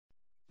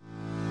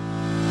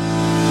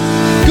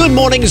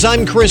mornings,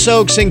 I'm Chris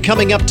Oakes, and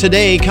coming up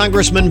today,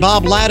 Congressman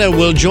Bob Latta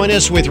will join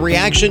us with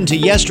reaction to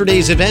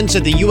yesterday's events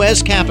at the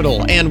U.S.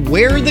 Capitol and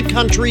where the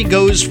country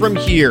goes from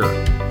here.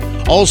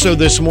 Also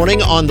this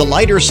morning, on the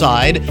lighter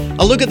side,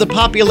 a look at the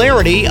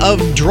popularity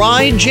of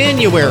dry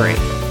January.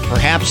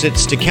 Perhaps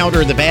it's to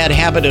counter the bad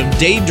habit of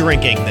day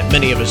drinking that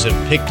many of us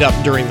have picked up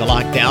during the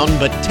lockdown,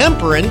 but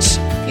temperance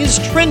is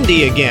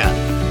trendy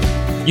again.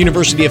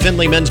 University of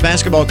Findlay men's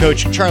basketball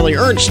coach Charlie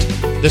Ernst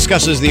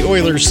discusses the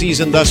Oilers'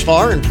 season thus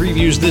far and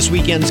previews this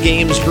weekend's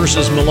games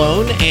versus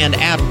Malone and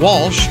at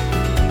Walsh.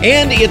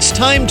 And it's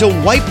time to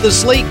wipe the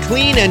slate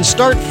clean and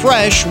start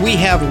fresh. We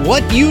have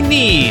what you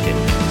need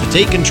to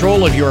take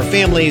control of your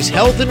family's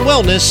health and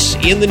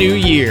wellness in the new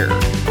year.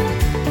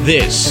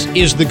 This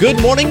is the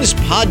Good Mornings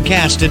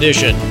Podcast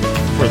Edition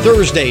for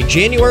Thursday,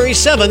 January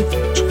 7th,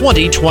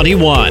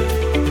 2021.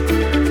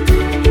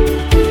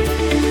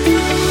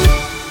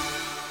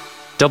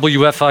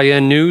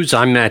 WFIN News,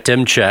 I'm Matt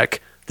Demchek.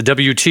 The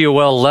WTOL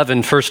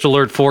 11 First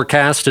Alert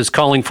forecast is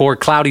calling for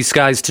cloudy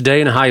skies today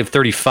and a high of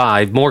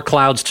 35. More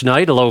clouds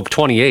tonight, a low of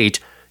 28.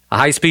 A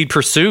high-speed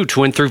pursuit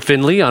went through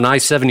Findlay on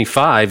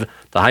I-75.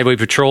 The Highway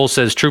Patrol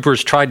says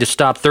troopers tried to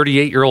stop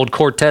 38-year-old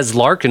Cortez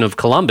Larkin of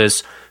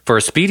Columbus for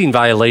a speeding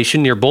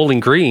violation near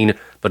Bowling Green,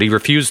 but he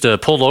refused to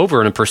pull over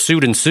and a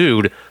pursuit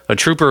ensued. A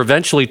trooper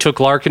eventually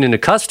took Larkin into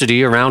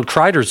custody around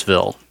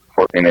Cridersville.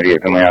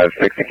 1488 Findlay, I have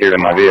 6 secured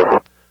in my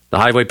vehicle. The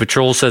Highway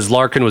Patrol says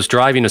Larkin was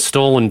driving a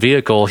stolen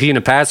vehicle. He and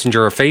a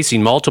passenger are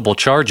facing multiple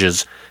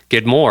charges.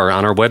 Get more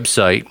on our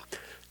website.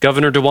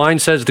 Governor DeWine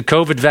says the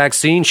COVID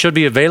vaccine should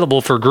be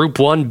available for Group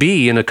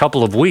 1B in a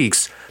couple of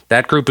weeks.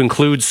 That group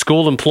includes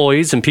school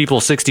employees and people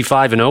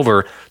 65 and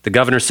over. The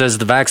governor says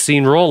the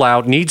vaccine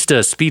rollout needs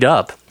to speed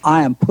up.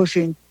 I am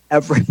pushing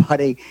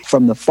everybody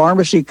from the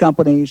pharmacy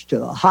companies to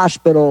the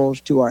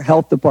hospitals to our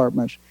health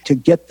departments to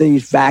get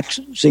these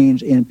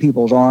vaccines in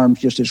people's arms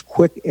just as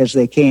quick as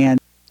they can.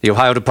 The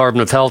Ohio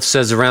Department of Health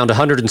says around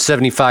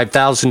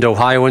 175,000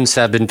 Ohioans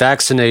have been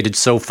vaccinated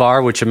so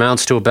far, which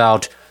amounts to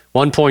about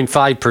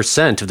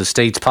 1.5% of the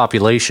state's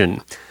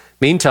population.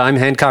 Meantime,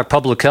 Hancock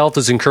Public Health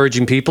is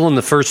encouraging people in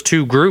the first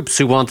two groups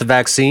who want the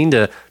vaccine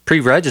to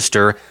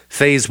pre-register.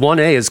 Phase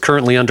 1A is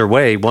currently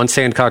underway. Once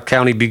Hancock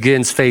County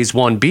begins Phase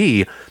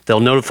 1B, they'll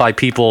notify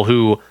people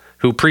who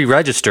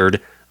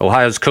pre-registered.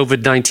 Ohio's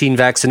COVID-19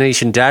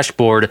 vaccination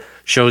dashboard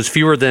shows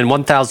fewer than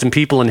 1,000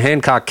 people in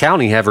Hancock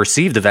County have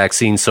received the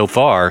vaccine so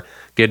far.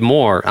 Get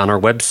more on our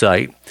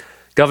website.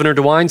 Governor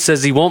DeWine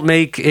says he won't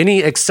make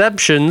any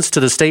exceptions to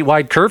the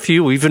statewide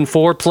curfew, even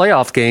for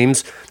playoff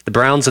games. The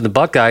Browns and the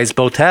Buckeyes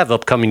both have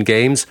upcoming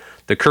games.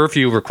 The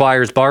curfew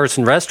requires bars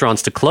and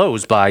restaurants to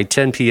close by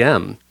 10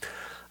 p.m.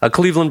 A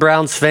Cleveland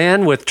Browns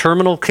fan with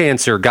terminal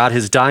cancer got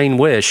his dying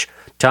wish.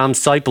 Tom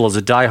Seipel is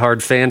a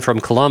diehard fan from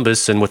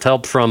Columbus, and with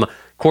help from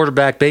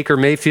quarterback Baker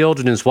Mayfield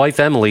and his wife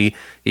Emily,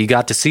 he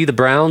got to see the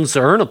Browns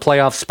earn a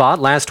playoff spot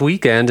last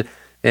weekend,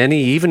 and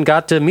he even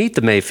got to meet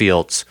the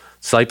Mayfields.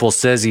 Seipel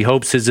says he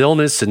hopes his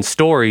illness and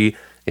story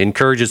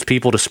encourages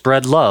people to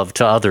spread love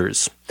to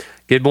others.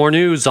 Get more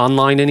news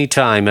online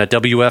anytime at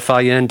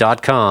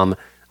WFIN.com.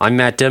 I'm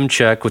Matt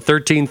Demchek with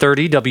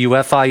 1330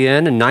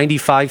 WFIN and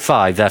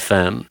 95.5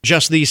 FM.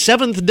 Just the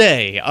seventh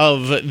day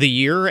of the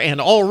year,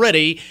 and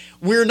already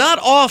we're not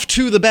off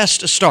to the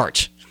best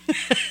start.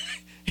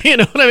 You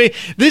know what I mean?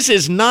 This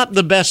is not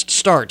the best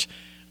start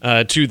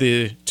to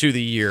the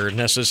year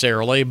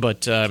necessarily,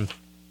 but I'll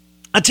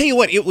tell you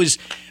what, it was,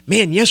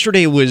 man,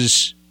 yesterday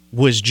was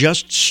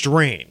just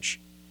strange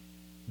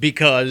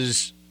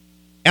because,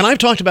 and I've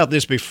talked about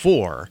this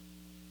before,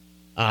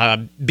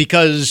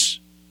 because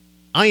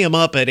I am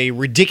up at a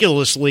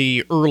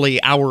ridiculously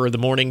early hour of the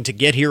morning to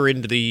get here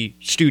into the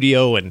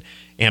studio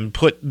and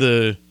put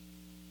the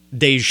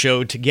day's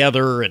show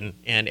together and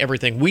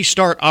everything. We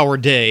start our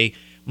day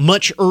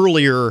much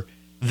earlier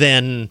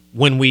than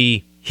when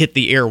we hit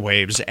the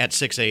airwaves at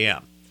 6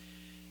 a.m.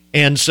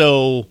 And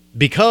so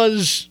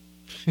because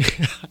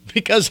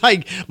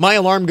my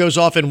alarm goes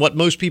off in what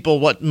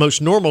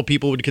most normal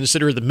people would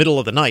consider the middle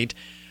of the night,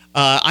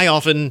 I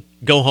often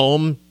go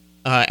home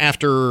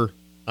after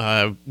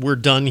we're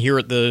done here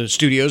at the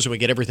studios and we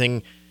get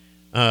everything,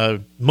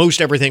 most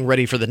everything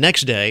ready for the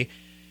next day,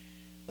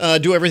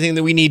 do everything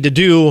that we need to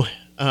do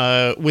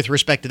with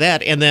respect to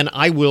that, and then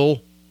I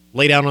will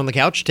lay down on the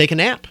couch, take a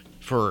nap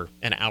for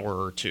an hour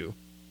or two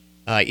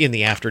in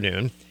the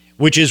afternoon,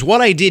 which is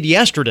what I did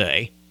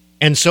yesterday.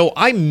 And so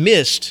I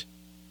missed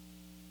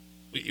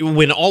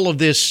when all of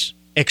this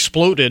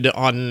exploded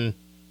on,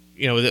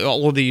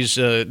 all of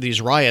these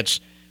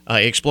riots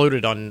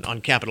exploded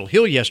on Capitol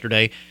Hill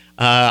yesterday.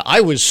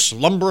 I was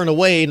slumbering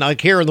away, not a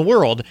care in the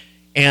world,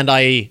 and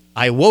I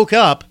woke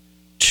up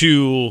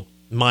to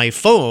my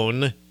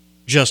phone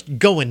just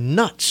going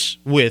nuts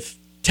with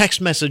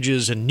text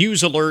messages and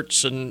news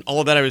alerts and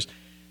all of that. I was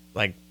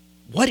like,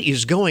 what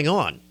is going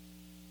on?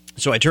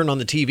 So I turned on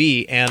the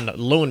TV, and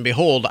lo and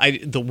behold,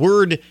 the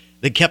word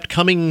that kept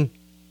coming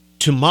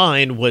to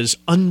mind was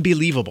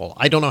unbelievable.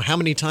 I don't know how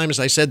many times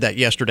I said that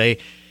yesterday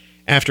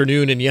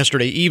afternoon and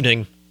yesterday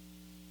evening,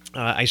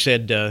 I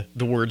said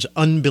the words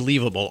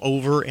unbelievable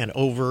over and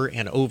over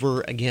and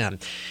over again.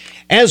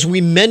 As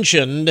we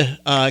mentioned,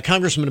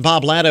 Congressman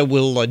Bob Latta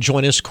will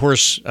join us, of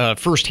course,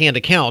 firsthand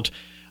account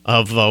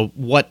of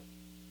what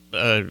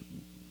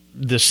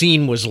the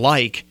scene was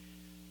like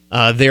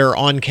there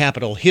on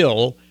Capitol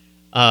Hill.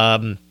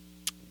 I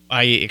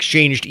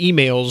exchanged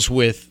emails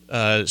with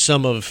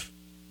some of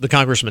the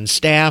congressman's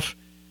staff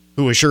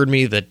who assured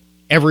me that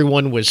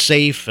everyone was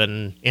safe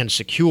and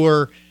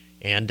secure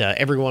and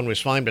everyone was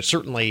fine, but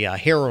certainly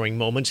harrowing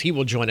moments. He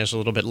will join us a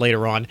little bit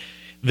later on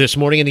this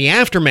morning. In the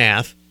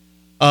aftermath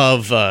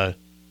of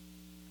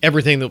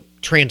everything that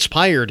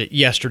transpired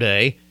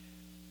yesterday,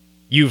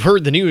 you've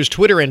heard the news.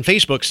 Twitter and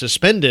Facebook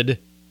suspended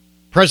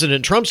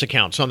President Trump's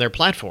accounts on their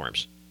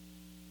platforms.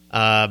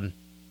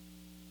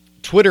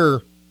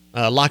 Twitter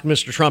locked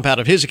Mr. Trump out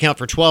of his account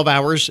for 12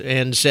 hours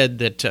and said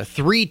that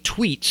 3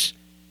 tweets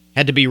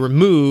had to be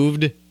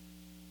removed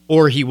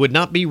or he would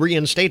not be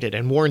reinstated,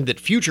 and warned that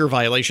future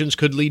violations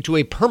could lead to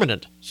a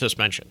permanent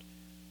suspension.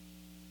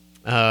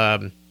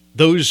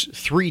 Those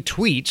 3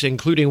 tweets,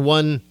 including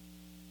one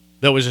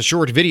that was a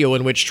short video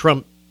in which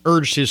Trump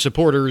urged his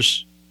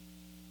supporters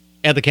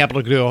at the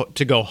Capitol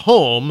to go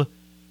home,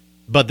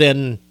 but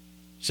then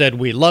said,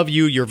 "We love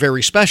you, you're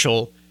very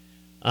special."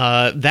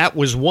 That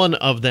was one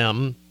of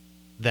them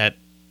that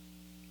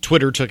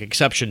Twitter took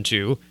exception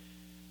to.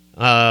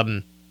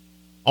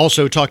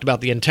 Also talked about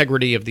the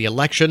integrity of the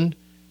election.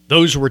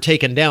 Those were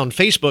taken down.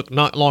 Facebook,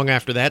 not long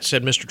after that,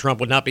 said Mr.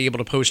 Trump would not be able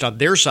to post on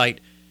their site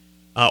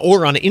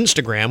or on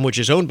Instagram, which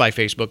is owned by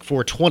Facebook,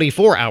 for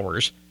 24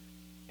 hours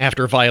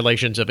after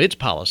violations of its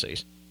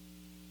policies.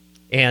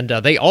 And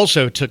they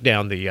also took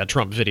down the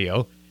Trump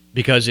video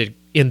because it,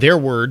 in their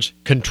words,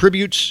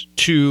 contributes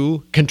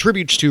to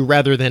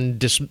rather than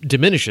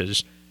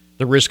diminishes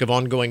the risk of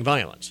ongoing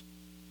violence.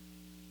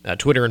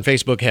 Twitter and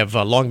Facebook have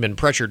long been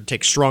pressured to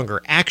take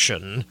stronger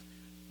action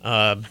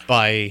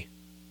by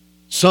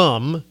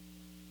some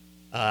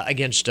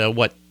against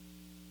what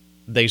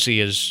they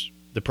see as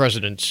the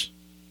president's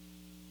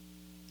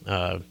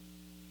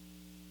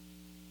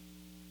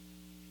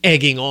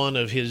egging on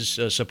of his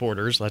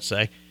supporters, let's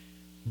say.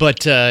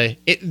 But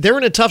they're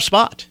in a tough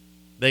spot.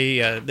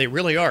 They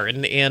really are.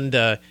 And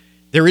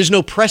there is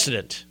no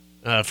precedent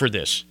for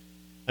this.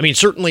 I mean,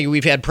 certainly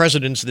we've had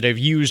presidents that have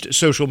used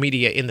social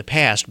media in the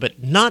past,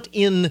 but not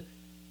in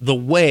the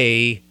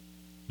way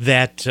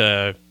that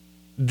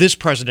this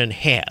president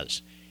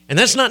has. And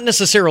that's not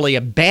necessarily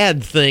a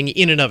bad thing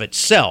in and of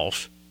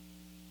itself,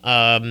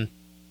 but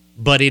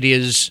it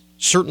is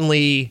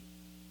certainly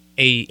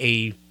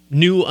a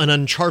new and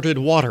uncharted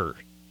water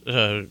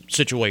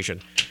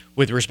situation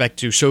with respect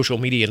to social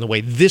media and the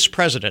way this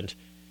president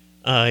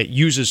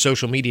uses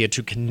social media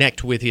to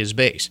connect with his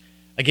base.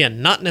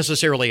 Again, not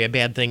necessarily a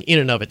bad thing in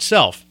and of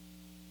itself,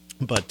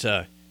 but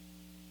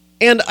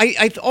and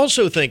I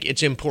also think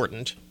it's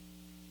important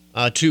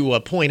to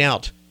point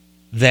out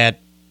that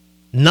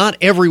not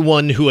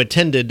everyone who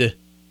attended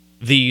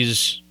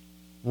these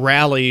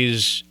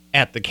rallies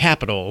at the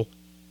Capitol,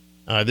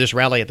 this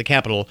rally at the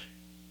Capitol,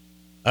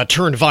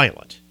 turned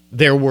violent.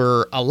 There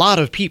were a lot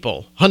of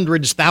people,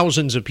 hundreds,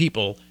 thousands of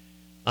people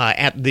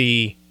at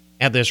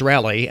this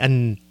rally,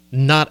 and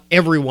not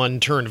everyone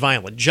turned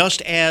violent.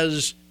 Just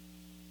as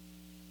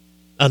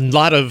a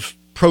lot of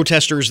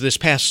protesters this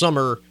past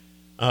summer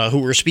who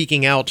were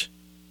speaking out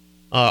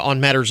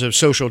on matters of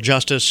social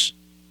justice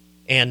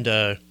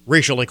and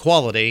racial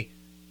equality,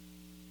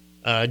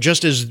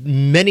 just as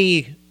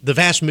many, the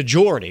vast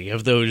majority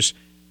of those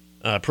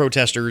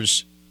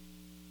protesters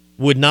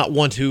would not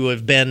want to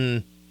have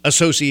been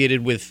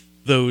associated with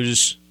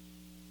those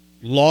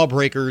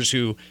lawbreakers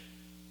who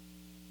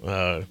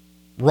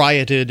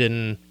rioted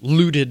and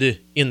looted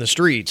in the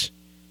streets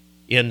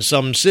in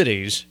some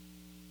cities.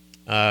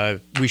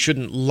 We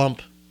shouldn't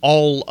lump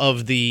all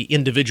of the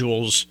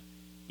individuals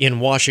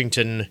in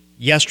Washington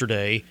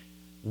yesterday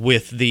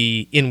with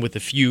the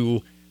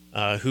few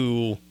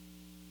who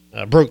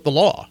broke the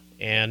law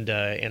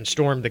and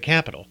stormed the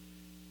Capitol.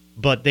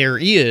 But there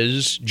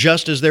is,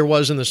 just as there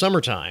was in the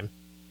summertime,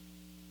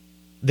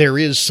 there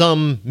is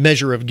some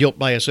measure of guilt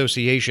by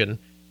association,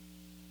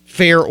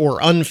 fair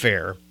or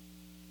unfair.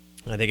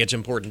 I think it's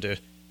important to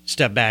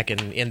step back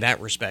in that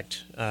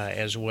respect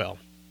as well.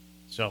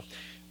 So,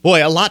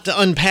 boy, a lot to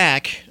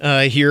unpack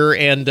here,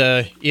 and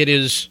it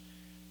is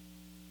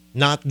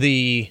not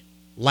the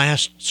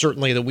last,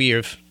 certainly, that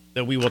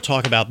we will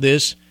talk about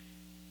this.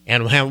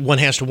 And one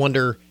has to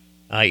wonder,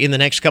 in the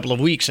next couple of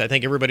weeks, I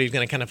think everybody's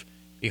going to kind of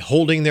be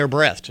holding their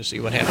breath to see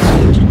what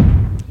happens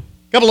next.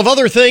 A couple of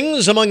other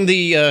things among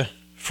the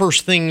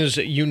first things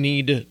you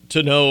need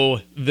to know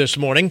this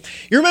morning.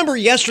 You remember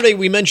yesterday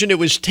we mentioned it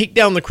was Take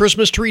Down the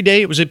Christmas Tree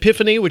Day. It was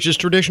Epiphany, which is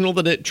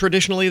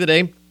traditionally the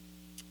day.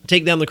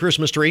 Take down the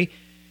Christmas tree.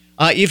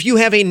 If you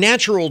have a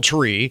natural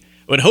tree,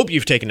 I would hope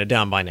you've taken it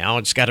down by now.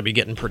 It's got to be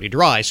getting pretty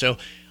dry. So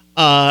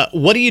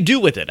what do you do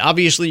with it?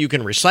 Obviously, you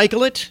can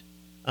recycle it.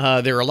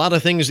 There are a lot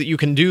of things that you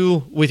can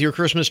do with your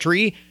Christmas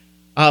tree.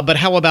 But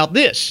how about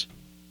this?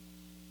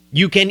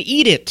 You can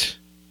eat it.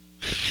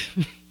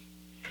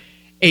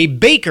 A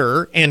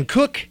baker and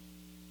cook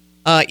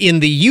in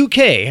the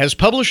UK has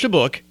published a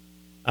book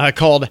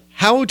called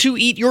How to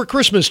Eat Your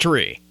Christmas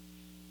Tree.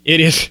 It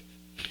is,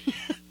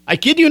 I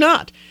kid you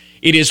not,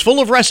 it is full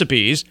of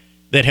recipes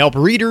that help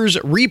readers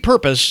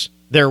repurpose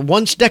their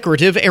once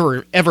decorative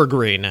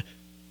evergreen.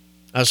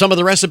 Some of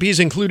the recipes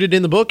included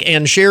in the book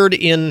and shared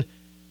in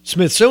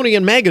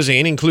Smithsonian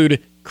Magazine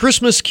include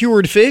Christmas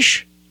cured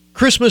fish,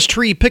 Christmas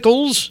tree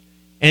pickles,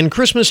 and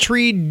Christmas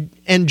tree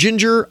and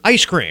ginger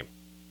ice cream.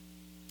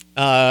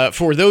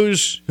 For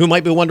those who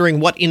might be wondering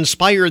what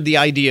inspired the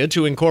idea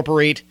to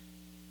incorporate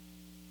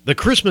the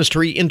Christmas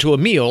tree into a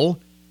meal,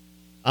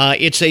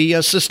 it's a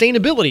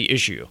sustainability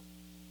issue,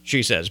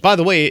 she says. By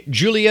the way,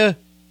 Julia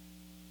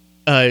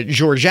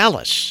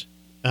Georgalis,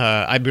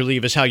 I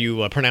believe is how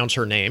you pronounce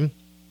her name,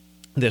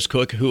 this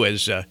cook who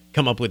has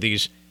come up with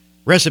these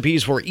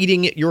recipes for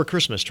eating your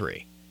Christmas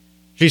tree.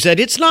 She said,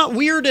 it's not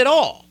weird at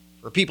all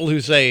for people who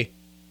say,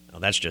 oh,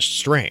 that's just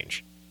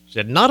strange. She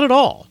said, not at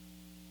all.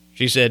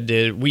 She said,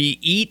 we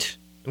eat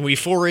and we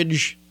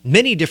forage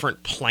many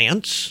different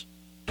plants,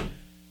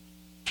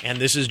 and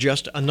this is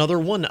just another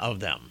one of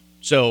them.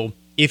 So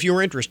if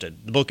you're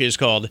interested, the book is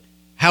called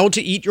How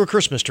to Eat Your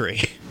Christmas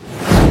Tree.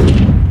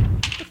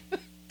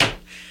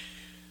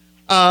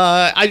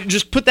 I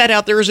just put that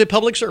out there as a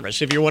public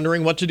service. If you're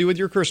wondering what to do with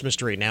your Christmas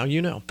tree, now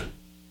you know.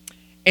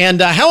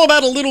 And how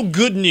about a little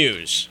good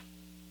news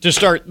to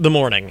start the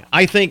morning?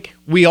 I think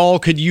we all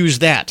could use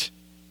that,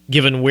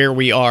 given where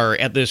we are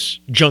at this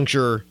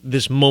juncture,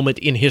 this moment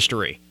in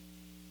history.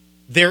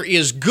 There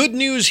is good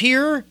news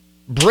here,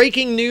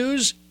 breaking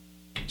news.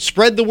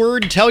 Spread the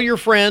word, tell your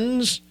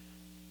friends.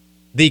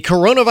 The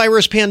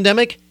coronavirus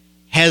pandemic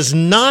has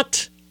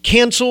not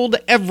canceled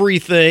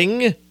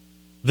everything.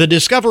 The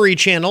Discovery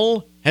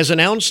Channel has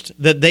announced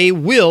that they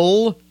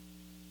will,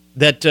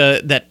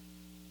 that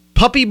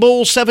Puppy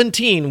Bowl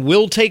 17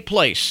 will take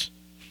place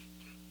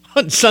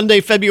on Sunday,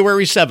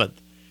 February 7th,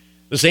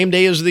 the same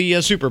day as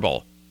the Super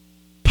Bowl.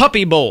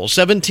 Puppy Bowl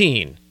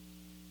 17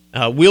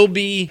 will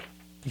be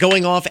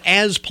going off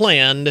as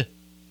planned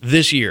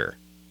this year.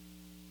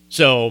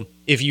 So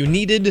if you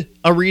needed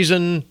a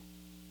reason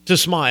to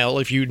smile,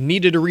 if you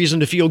needed a reason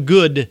to feel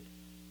good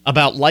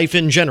about life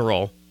in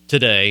general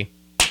today,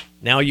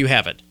 now you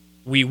have it.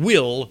 We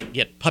will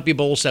get Puppy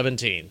Bowl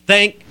 17.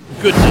 Thank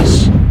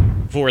goodness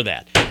for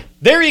that.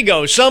 There you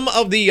go. Some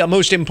of the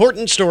most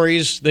important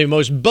stories, the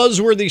most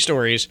buzzworthy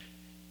stories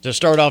to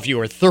start off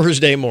your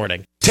Thursday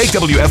morning. Take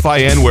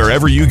WFIN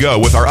wherever you go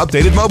with our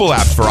updated mobile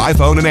apps for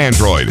iPhone and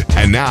Android.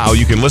 And now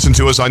you can listen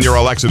to us on your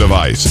Alexa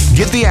device.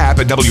 Get the app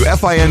at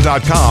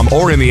WFIN.com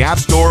or in the App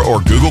Store or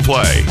Google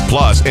Play.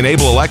 Plus,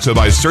 enable Alexa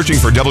by searching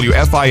for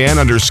WFIN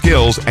under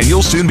Skills, and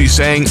you'll soon be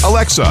saying,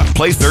 Alexa,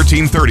 play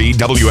 1330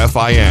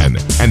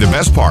 WFIN. And the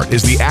best part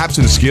is the apps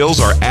and skills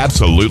are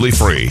absolutely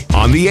free.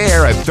 On the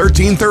air at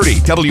 1330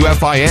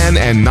 WFIN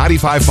and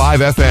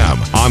 95.5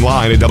 FM.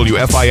 Online at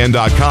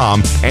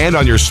WFIN.com and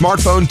on your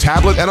smartphone,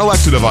 tablet, and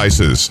Alexa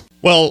devices.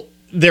 Well,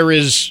 there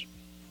is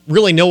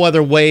really no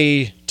other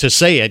way to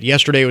say it.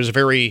 Yesterday was a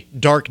very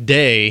dark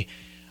day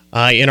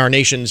in our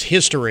nation's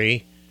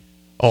history.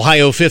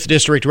 Ohio 5th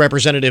District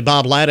Representative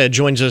Bob Latta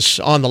joins us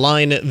on the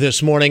line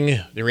this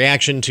morning. The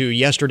reaction to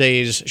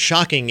yesterday's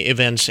shocking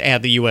events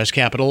at the U.S.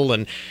 Capitol.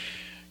 And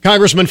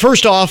Congressman,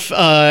 first off,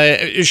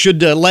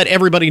 should let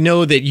everybody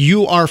know that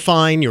you are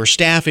fine, your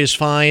staff is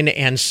fine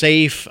and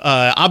safe.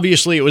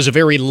 Obviously, it was a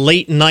very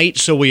late night,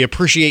 so we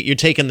appreciate you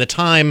taking the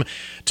time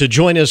to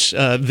join us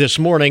this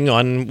morning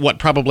on what,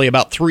 probably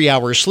about 3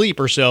 hours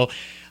sleep or so.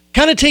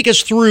 Kind of take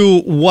us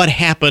through what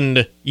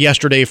happened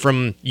yesterday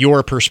from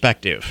your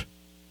perspective.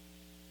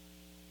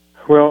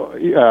 Well,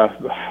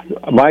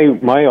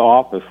 my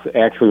office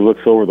actually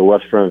looks over the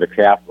west front of the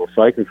Capitol,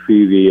 so I can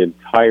see the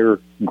entire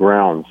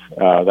grounds.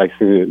 I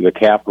see the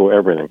Capitol,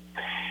 everything.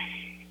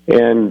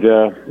 And,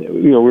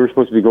 we were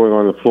supposed to be going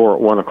on the floor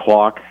at 1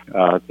 o'clock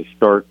to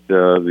start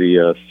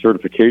the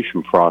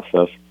certification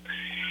process.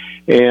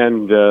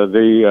 And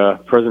the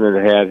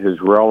president had his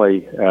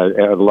rally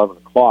at 11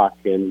 o'clock,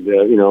 and,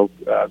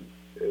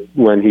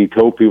 when he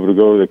told people to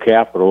go to the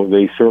Capitol,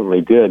 they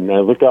certainly did. And I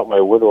looked out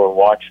my window and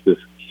watched this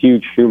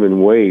huge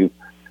human wave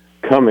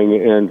coming,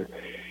 and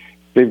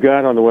they've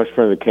got on the west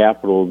front of the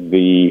Capitol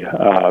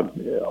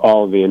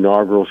all of the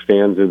inaugural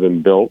stands have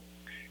been built.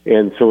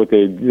 And so what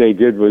they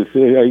did was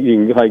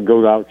you can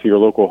go out to your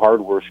local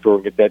hardware store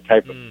and get that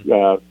type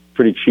of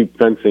pretty cheap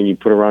fencing you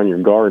put around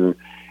your garden.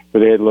 But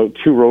they had 2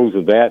 rows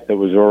of that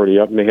was already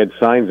up, and they had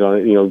signs on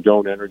it,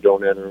 don't enter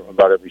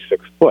about every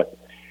 6 foot.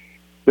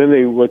 Then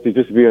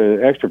just to be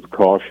an extra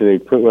precaution, they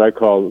put what I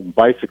call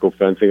bicycle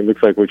fencing. It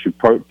looks like what you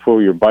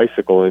pull your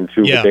bicycle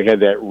into, but they had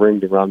that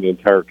ringed around the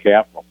entire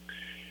Capitol.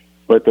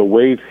 But the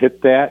wave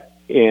hit that,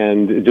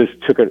 and it just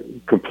took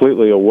it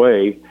completely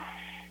away.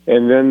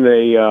 And then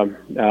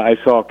I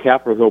saw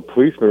Capitol Hill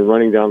policemen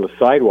running down the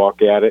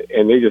sidewalk at it,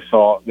 and they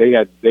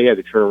had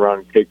to turn around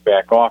and take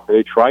back off. And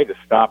they tried to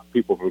stop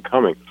people from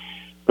coming,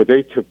 but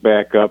they took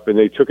back up, and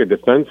they took a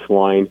defense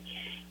line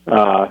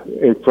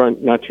in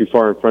front, not too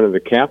far in front of the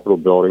Capitol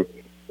building,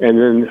 and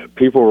then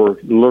people were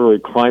literally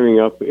climbing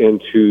up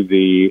into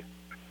the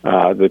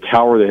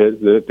tower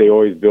that they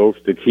always built,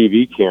 the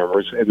TV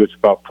cameras, and it's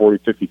about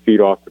 40, 50 feet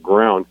off the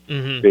ground.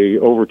 Mm-hmm. They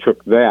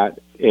overtook that,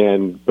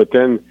 but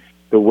then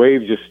the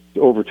wave just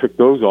overtook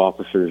those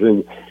officers,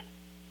 and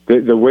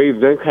the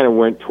wave then kind of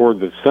went toward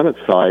the Senate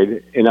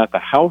side and not the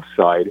House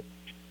side.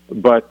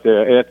 But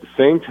at the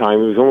same time,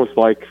 it was almost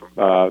like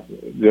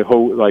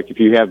if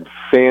you have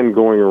sand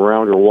going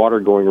around or water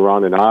going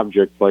around an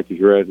object, like if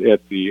you're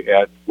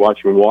at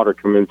watching water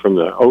come in from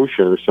the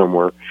ocean or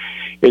somewhere,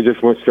 it just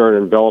started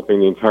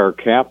enveloping the entire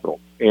Capitol.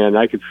 And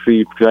I could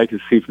see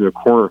from the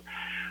corner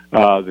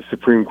the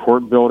Supreme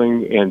Court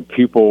building, and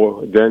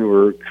people then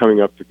were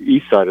coming up the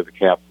east side of the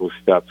Capitol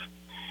steps.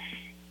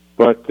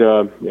 But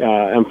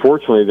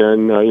unfortunately,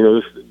 then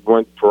this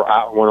went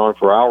on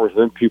for hours.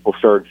 Then people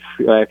started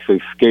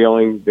actually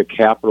scaling the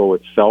Capitol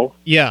itself.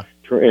 Yeah,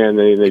 and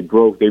they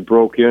broke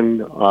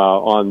in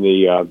on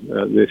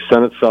the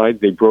Senate side.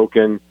 They broke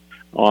in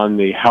on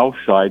the House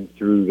side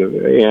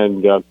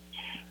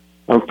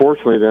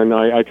unfortunately, then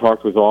I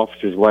talked with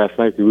officers last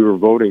night. We were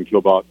voting till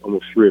about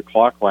almost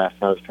 3:00 last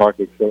night. I was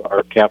talking to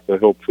our Capitol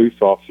Hill police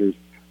officers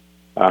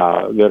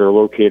that are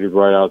located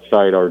right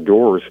outside our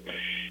doors.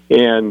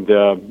 And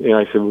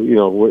I said,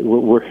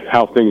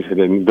 how things had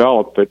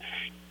enveloped, but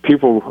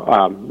people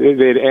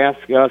they'd ask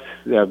us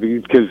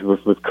because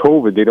with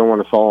COVID they don't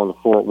want us all on the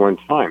floor at one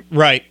time.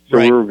 Right. So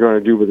we were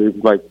going to do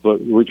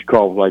what you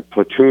call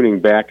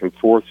platooning back and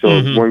forth. So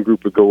one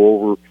group would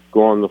go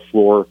on the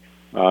floor.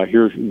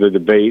 Here's the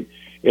debate,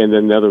 and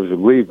then the others would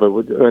leave. But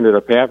what ended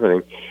up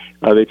happening,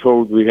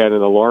 we had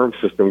an alarm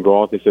system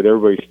go out. They said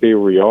everybody stay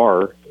where you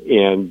are,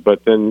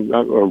 but then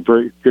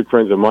very good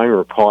friends of mine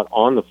were caught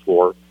on the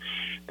floor.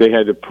 They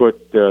had to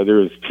put there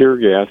was tear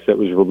gas that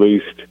was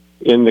released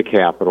in the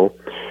Capitol.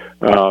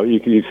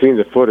 You've seen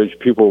the footage,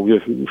 people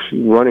just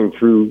running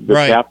through the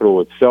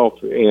Capitol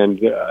itself, and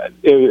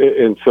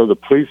so the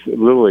police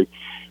literally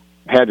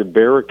had to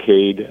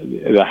barricade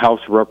the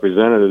House of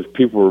Representatives.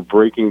 People were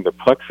breaking the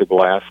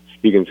plexiglass.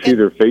 You can see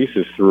their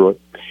faces through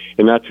it,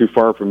 and not too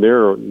far from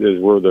there is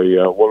where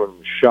the woman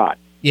was shot.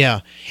 Yeah,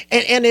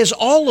 and as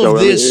all of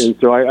this,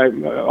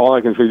 all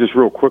I can say just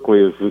real quickly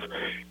is this.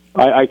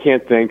 I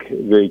can't thank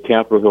the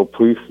Capitol Hill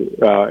Police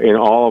and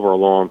all of our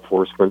law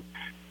enforcement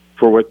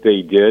for what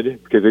they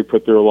did, because they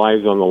put their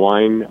lives on the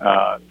line.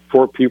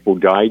 4 people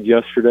died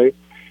yesterday.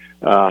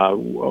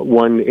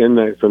 One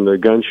from the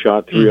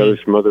gunshot, 3 others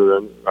from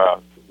other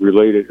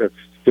related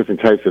different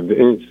types of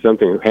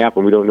something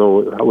happened. We don't know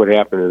what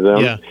happened to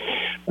them.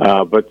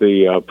 Yeah. But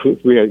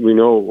we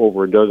know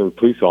over a dozen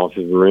police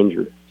officers were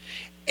injured.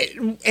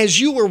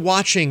 As you were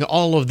watching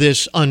all of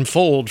this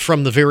unfold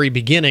from the very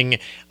beginning,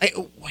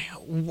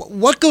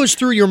 what goes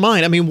through your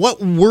mind? I mean,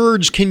 what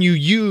words can you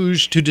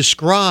use to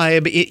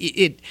describe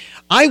it?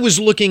 I was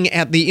looking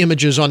at the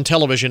images on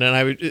television,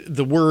 and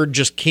the word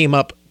just came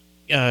up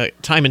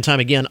time and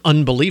time again,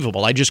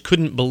 unbelievable. I just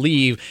couldn't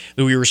believe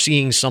that we were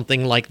seeing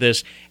something like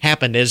this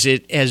happen as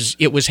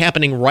it was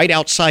happening right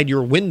outside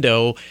your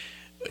window.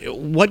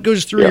 What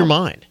goes through your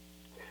mind?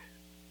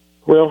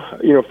 Well,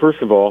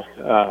 first of all,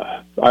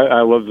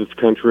 I love this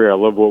country. I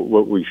love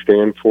what we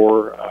stand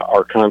for,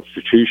 our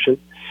Constitution.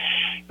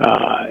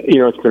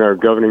 It's been our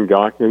governing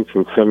document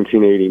since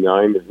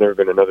 1789. There's never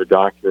been another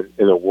document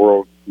in the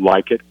world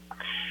like it.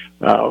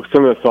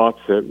 Some of the thoughts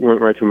that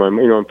went right through my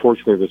mind,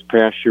 unfortunately this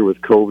past year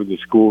with COVID, the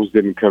schools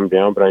didn't come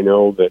down, but I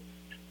know that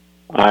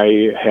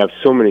I have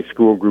so many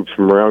school groups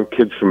from around,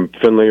 kids from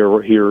Findlay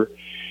are here.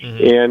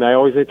 Mm-hmm. And I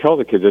tell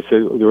the kids, I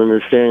said, when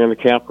they're standing on the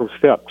Capitol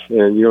steps,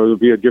 and, there'll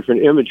be a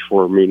different image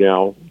for me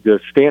now to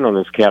stand on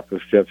those Capitol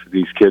steps with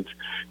these kids.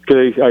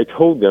 Because I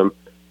told them,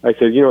 I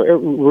said,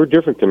 we're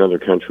different than other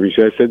countries.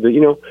 I said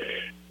that,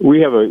 we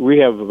have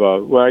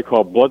what I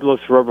call bloodless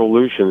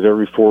revolutions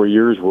every 4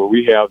 years, where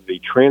we have the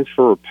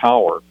transfer of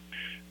power.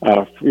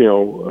 That's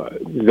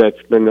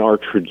been our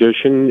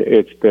tradition.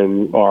 It's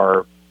been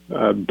our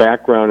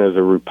background as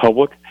a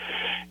republic.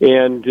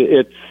 And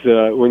it's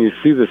when you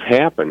see this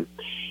happen,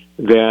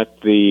 that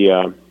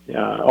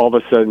all of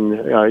a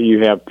sudden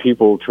you have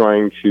people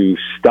trying to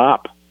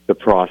stop the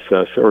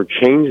process or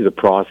change the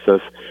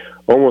process,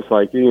 almost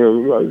like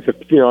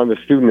I'm a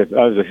student.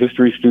 I was a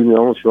history student. It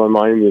almost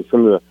reminded me of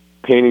some of the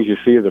paintings you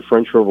see of the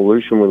French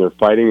Revolution when they're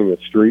fighting in the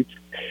streets.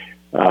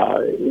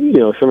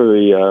 Some of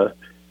the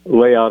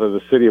layout of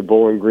the city of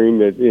Bowling Green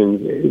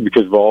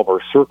because of all of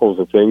our circles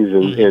and things.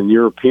 In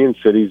European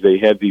cities, they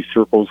had these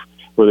circles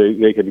where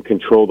they could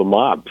control the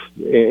mobs,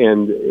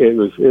 and it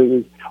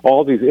was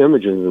all these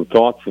images and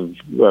thoughts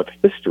of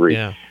history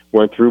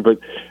went through. But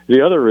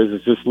the other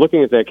is just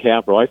looking at that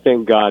Capitol. I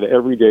thank God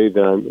every day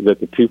that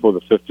the people of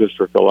the 5th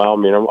District allow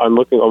me. And I'm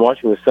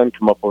watching the sun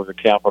come up over the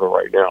Capitol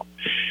right now.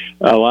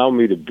 Allow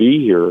me to be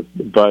here,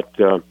 but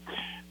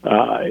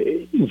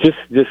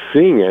just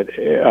seeing it,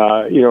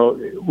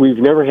 we've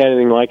never had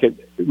anything like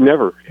it.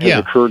 Never has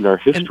occurred in our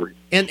history.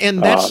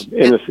 And that's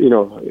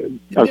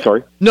I'm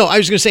sorry. No, I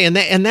was going to say,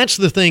 and that's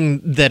the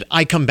thing that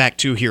I come back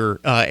to here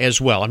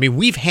as well. I mean,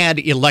 we've had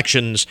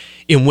elections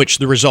in which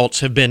the results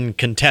have been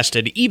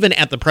contested, even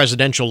at the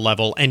presidential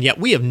level, and yet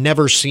we have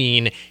never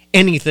seen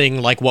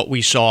anything like what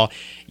we saw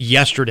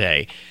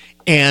yesterday.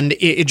 And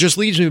it just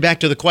leads me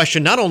back to the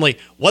question: not only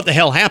what the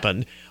hell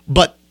happened,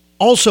 but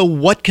also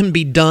what can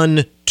be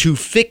done to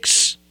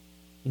fix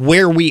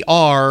where we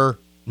are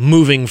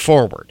moving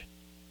forward.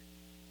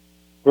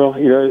 Well,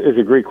 it's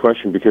a great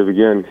question because,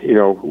 again,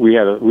 we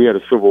had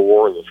a civil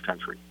war in this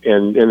country,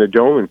 and the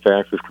dome, in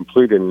fact, was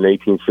completed in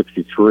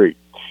 1863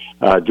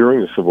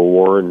 during the Civil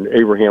War. And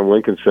Abraham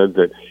Lincoln said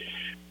that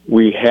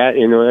we had,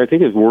 I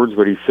think his words,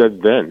 what he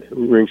said then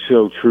rings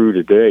so true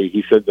today.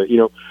 He said that,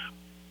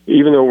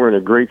 even though we're in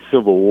a great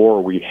civil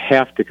war, we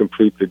have to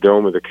complete the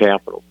dome of the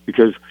Capitol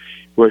because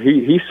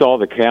he saw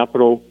the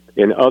Capitol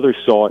and others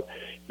saw it,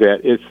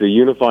 that it's the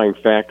unifying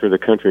factor of the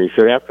country. He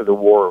said after the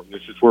war,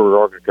 this is where we're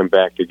all going to come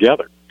back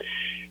together.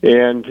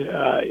 And,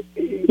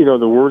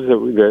 the words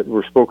that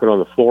were spoken on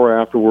the floor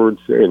afterwards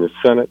in the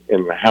Senate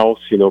and the House,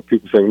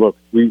 people saying, look,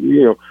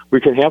 we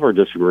can have our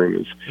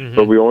disagreements,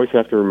 but we always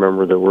have to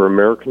remember that we're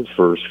Americans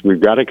first.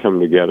 We've got to come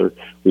together.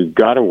 We've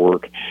got to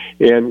work.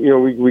 And,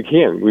 we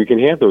can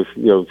have those,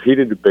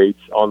 heated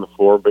debates on the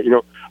floor. But,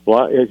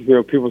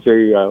 people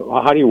say,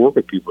 how do you work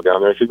with people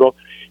down there? I said, well,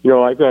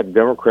 I've got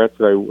Democrats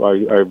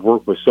that I've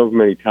worked with so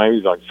many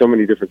times on so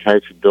many different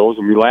types of bills,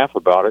 and we laugh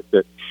about it,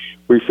 that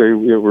we say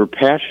we're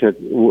passionate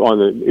on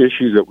the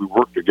issues that we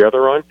work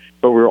together on,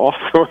 but we're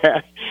also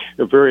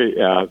very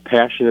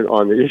passionate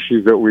on the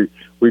issues that we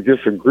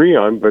disagree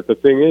on. But the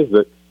thing is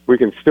that we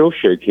can still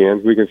shake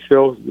hands, we can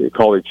still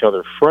call each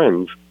other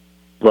friends,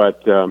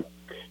 but but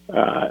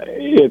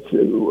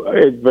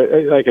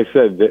like I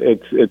said,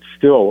 it's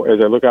still, as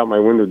I look out my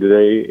window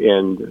today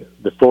and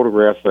the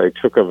photographs that I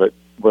took of it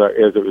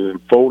as it was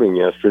unfolding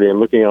yesterday, and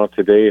looking out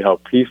today, how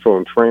peaceful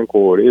and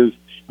tranquil it is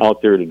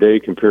out there today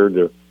compared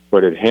to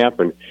what had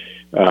happened.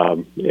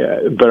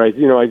 But I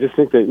just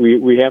think that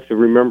we have to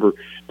remember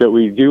that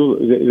we do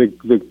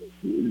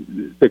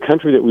the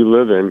country that we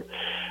live in.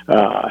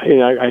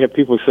 And I have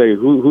people say,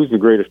 who's the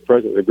greatest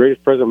president? The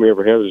greatest president we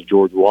ever had is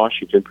George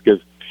Washington,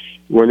 because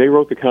when they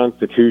wrote the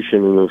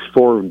Constitution in those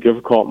 4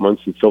 difficult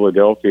months in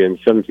Philadelphia in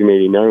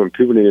 1789, when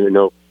people didn't even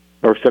know,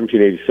 or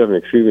 1787,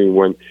 excuse me,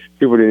 when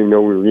people didn't even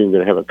know we were even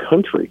going to have a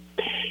country,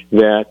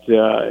 that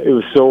it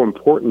was so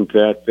important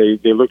that they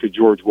looked at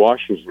George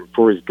Washington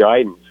for his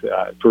guidance,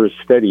 for his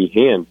steady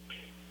hand.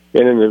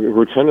 And in the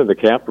rotunda of the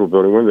Capitol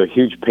building, one of the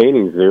huge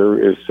paintings there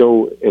is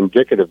so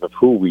indicative of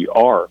who we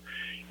are.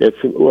 And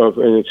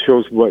it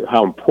shows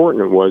how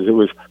important it was. It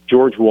was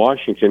George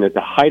Washington at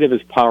the height of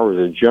his power as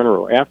a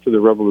general after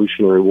the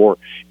Revolutionary War,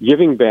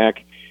 giving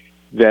back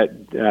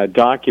that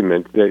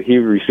document that he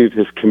received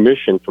his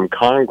commission from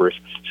Congress,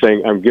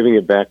 saying, I'm giving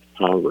it back to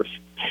Congress.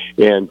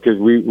 And because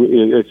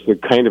it's the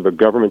kind of a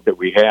government that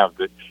we have,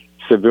 that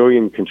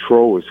civilian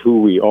control is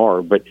who we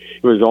are. But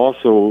it was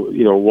also,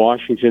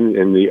 Washington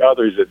and the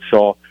others that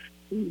saw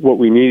what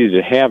we needed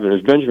to have. And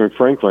as Benjamin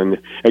Franklin,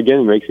 again,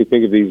 it makes me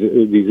think of these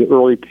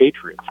early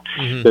patriots.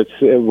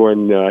 That's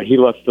when he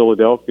left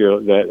Philadelphia,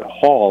 that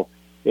hall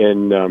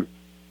in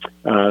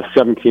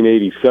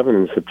 1787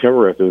 in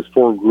September, after those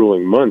 4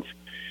 grueling months.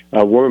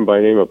 A woman by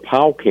the name of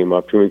Powell came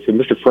up to him and said,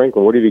 Mr.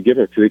 Franklin, what have you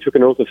given us? Because they took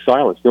an oath of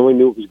silence. No one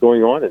knew what was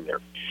going on in there.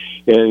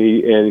 And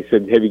he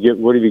said,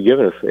 what have you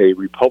given us, a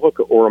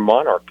republic or a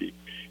monarchy?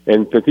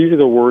 But these are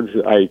the words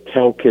I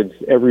tell kids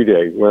every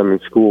day when I'm in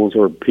schools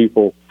or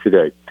people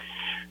today.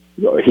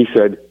 He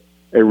said,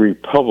 a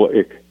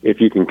republic if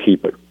you can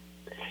keep it.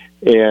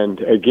 And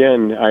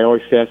again, I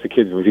always ask the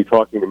kids, was he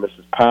talking to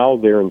Mrs. Powell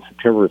there in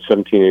September of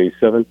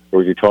 1787, or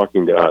was he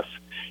talking to us?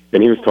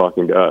 And he was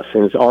talking to us.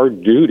 And it's our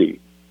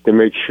duty to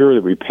make sure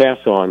that we pass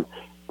on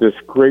this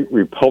great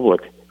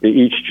republic to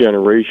each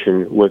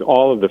generation with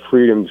all of the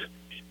freedoms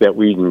that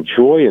we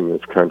enjoy in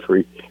this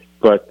country.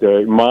 But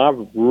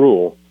mob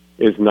rule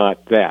is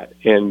not that.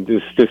 And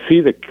to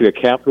see the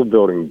Capitol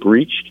building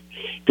breached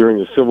during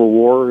the Civil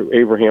War,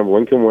 Abraham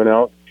Lincoln went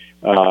out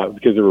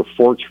because there were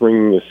forts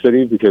ringing the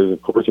city, because, of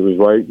course, it was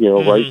right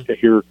to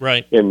hear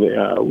in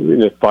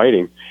the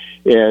fighting.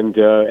 And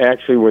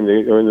actually, when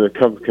the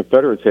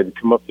Confederates had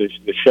come up the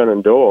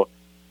Shenandoah,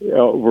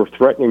 were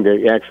threatening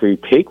to actually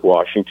take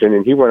Washington,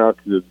 and he went out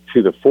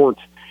to the forts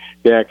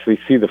to actually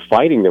see the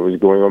fighting that was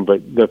going on,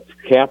 but the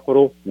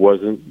Capitol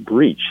wasn't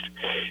breached.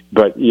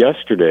 But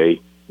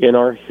yesterday, in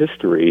our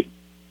history,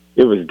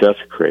 it was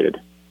desecrated.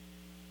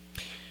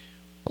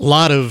 A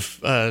lot of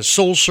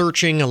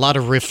soul-searching, a lot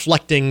of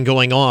reflecting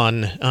going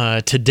on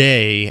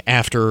today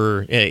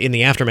in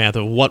the aftermath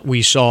of what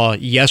we saw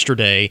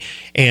yesterday.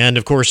 And,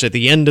 of course, at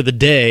the end of the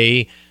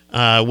day,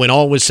 when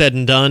all was said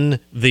and done,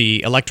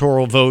 the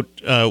electoral vote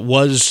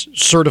was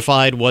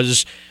certified,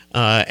 was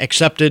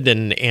accepted,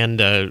 and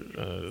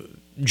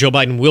Joe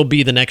Biden will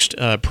be the next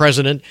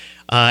president.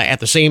 At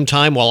the same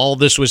time, while all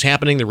this was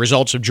happening, the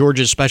results of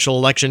Georgia's special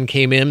election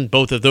came in.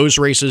 Both of those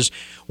races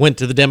went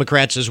to the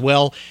Democrats as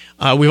well.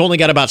 We've only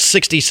got about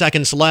 60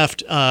 seconds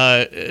left,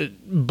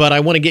 but I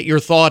want to get your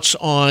thoughts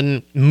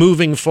on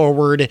moving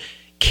forward.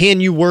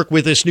 Can you work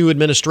with this new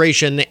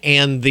administration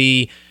and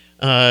the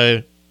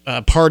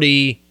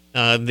party,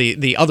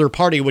 the other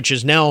party, which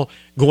is now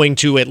going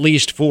to, at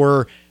least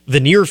for the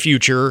near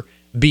future,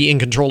 be in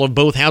control of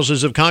both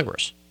houses of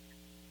Congress?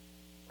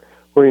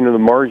 Well, the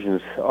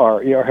margins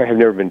have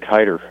never been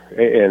tighter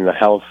in the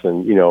House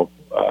in,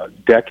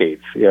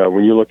 decades.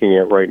 When you're looking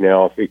at right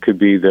now, it could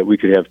be that we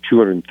could have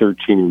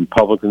 213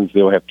 Republicans.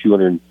 They'll have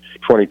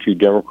 222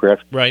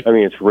 Democrats. Right. I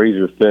mean, it's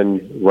razor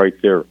thin right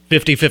there.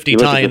 50-50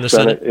 tie in the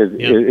Senate.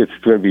 It's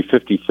going to be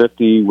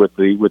 50-50 with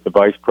the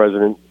vice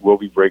president. Will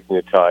be breaking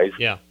the ties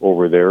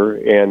over there.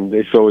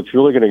 And so it's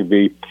really going to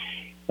be,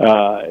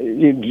 are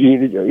they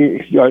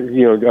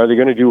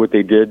going to do what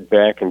they did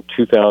back in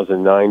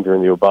 2009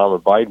 during the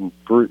Obama-Biden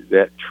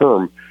that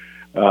term,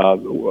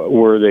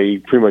 where they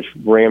pretty much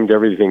rammed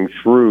everything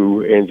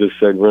through and just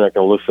said, we're not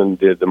going to listen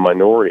to the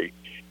minority.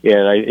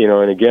 And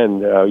and again,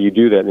 you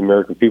do that, and the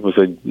American people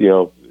said,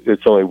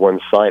 it's only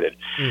one-sided.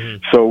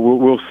 Mm-hmm. So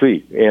we'll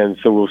see, and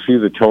so we'll see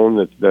the tone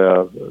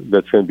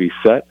that's going to be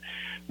set,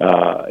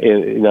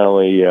 not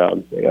only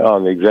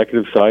on the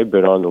executive side,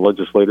 but on the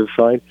legislative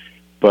side.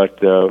 But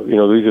these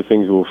are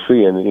things we'll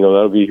see, and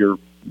that'll be here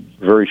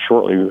very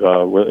shortly,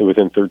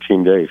 within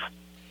 13 days.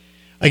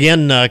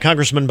 Again,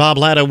 Congressman Bob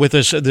Latta with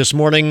us this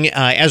morning.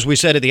 As we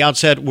said at the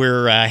outset,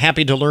 we're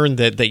happy to learn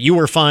that you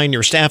are fine,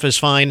 your staff is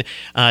fine.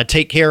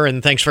 Take care,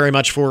 and thanks very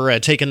much for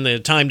taking the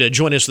time to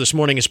join us this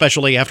morning,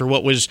 especially after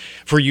what was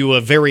for you a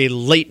very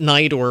late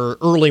night or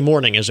early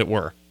morning, as it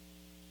were.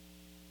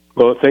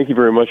 Well, thank you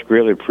very much.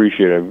 Greatly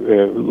appreciate it.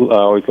 I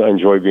always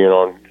enjoy being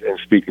on and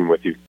speaking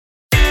with you.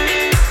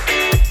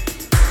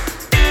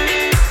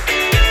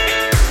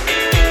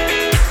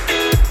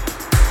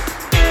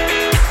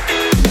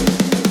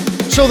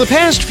 So the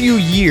past few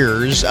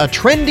years, a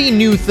trendy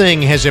new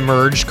thing has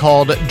emerged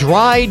called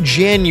Dry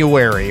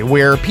January,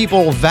 where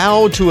people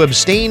vow to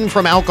abstain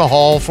from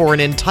alcohol for an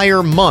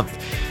entire month.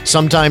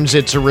 Sometimes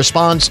it's a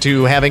response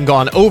to having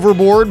gone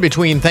overboard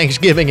between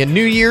Thanksgiving and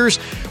New Year's.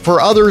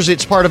 For others,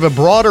 it's part of a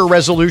broader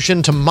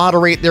resolution to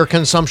moderate their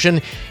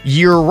consumption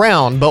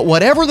year-round. But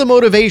whatever the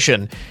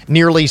motivation,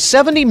 nearly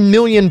 70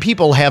 million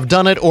people have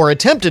done it or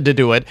attempted to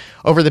do it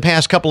over the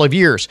past couple of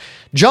years.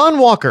 John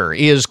Walker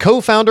is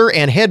co-founder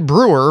and head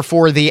brewer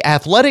for the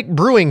Athletic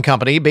Brewing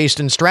Company based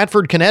in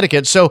Stratford,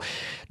 Connecticut. So,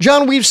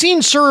 John, we've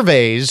seen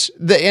surveys,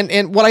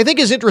 and what I think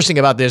is interesting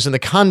about this in the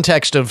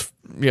context of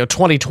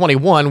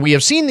 2021, we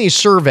have seen these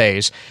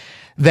surveys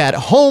that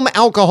home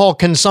alcohol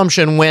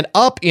consumption went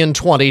up in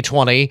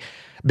 2020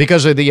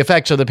 because of the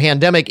effects of the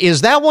pandemic.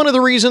 Is that one of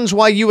the reasons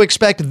why you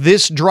expect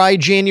this Dry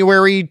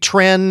January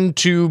trend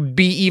to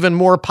be even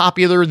more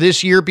popular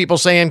this year? People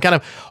saying kind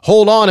of,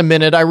 hold on a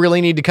minute, I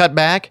really need to cut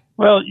back?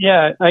 Well,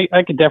 yeah,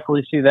 I could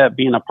definitely see that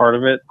being a part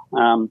of it.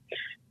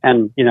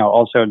 And,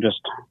 also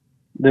just,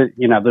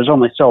 there's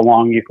only so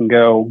long you can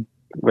go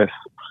with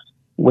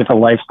a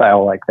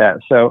lifestyle like that.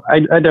 So I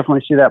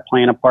definitely see that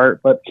playing a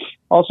part, but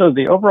also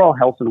the overall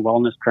health and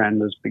wellness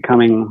trend is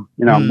becoming,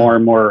 more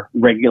and more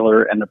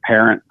regular and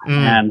apparent,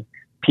 and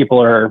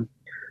people are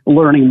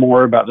learning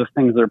more about the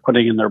things they're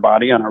putting in their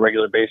body on a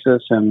regular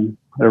basis, and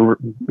they're,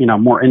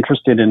 more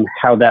interested in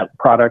how that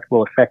product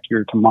will affect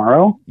your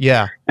tomorrow.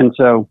 Yeah. And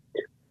so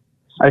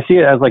I see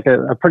it as like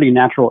a pretty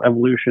natural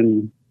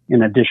evolution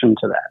in addition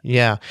to that.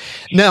 Yeah.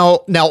 Now,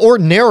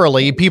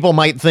 ordinarily, people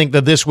might think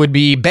that this would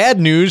be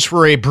bad news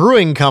for a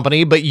brewing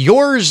company, but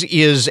yours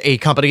is a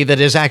company that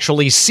has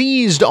actually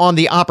seized on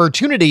the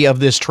opportunity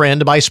of this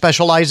trend by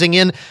specializing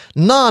in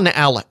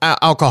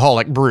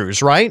non-alcoholic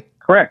brews, right?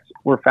 Correct.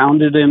 We're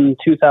founded in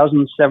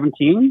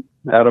 2017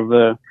 out of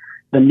the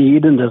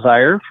need and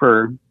desire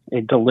for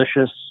a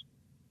delicious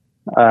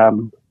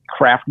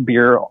craft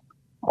beer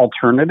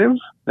alternative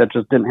that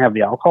just didn't have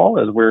the alcohol,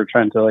 as we're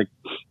trying to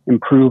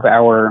improve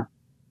our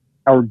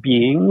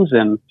beings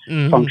and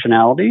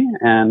functionality.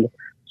 And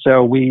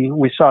so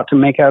we sought to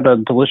make out a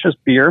delicious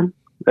beer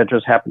that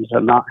just happens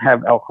to not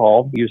have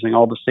alcohol, using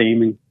all the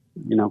same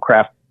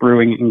craft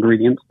brewing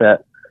ingredients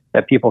that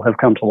people have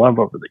come to love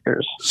over the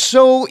years.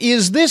 So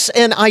is this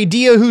an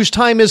idea whose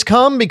time has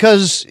come?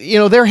 Because,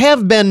 there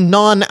have been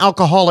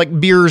non-alcoholic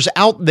beers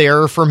out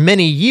there for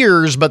many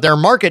years, but their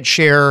market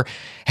share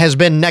has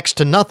been next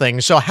to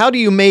nothing. So how do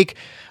you make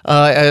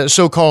a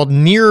so-called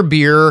near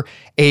beer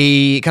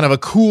a kind of a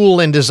cool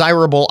and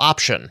desirable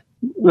option?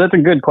 That's a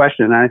good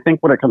question. And I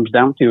think what it comes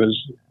down to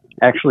is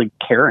actually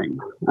caring.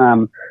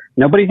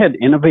 Nobody had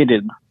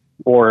innovated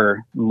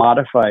or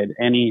modified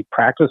any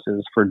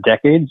practices for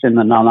decades in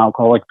the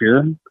non-alcoholic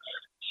beer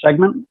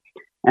segment.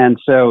 And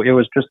so it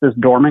was just this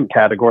dormant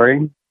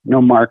category,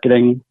 no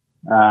marketing,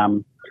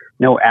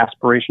 no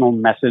aspirational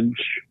message,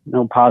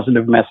 no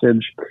positive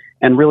message,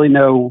 and really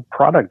no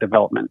product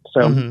development.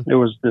 So it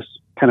was this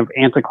kind of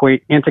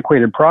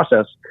antiquated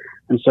process.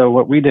 And so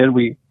what we did,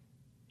 we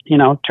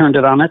turned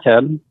it on its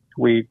head.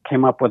 We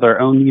came up with our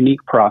own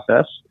unique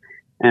process,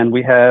 and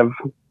we have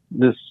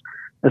this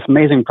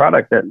amazing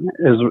product that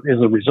is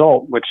a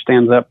result which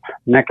stands up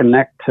neck and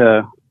neck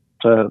to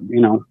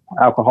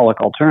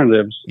alcoholic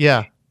alternatives.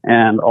 Yeah.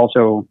 And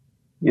also,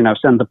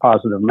 sends a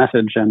positive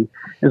message and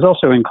is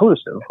also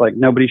inclusive. Like,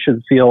 nobody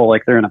should feel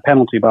like they're in a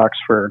penalty box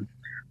for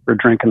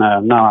drinking a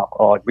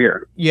non-alcoholic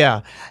beer. Yeah.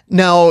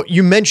 Now,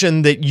 you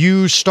mentioned that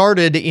you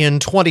started in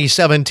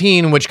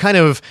 2017, which kind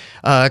of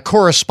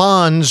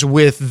corresponds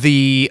with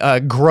the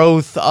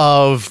growth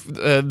of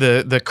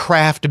the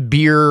craft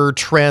beer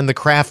trend, the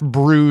craft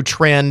brew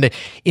trend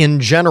in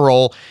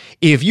general.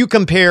 If you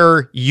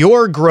compare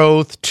your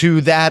growth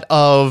to that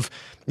of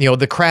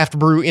the craft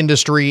brew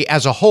industry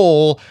as a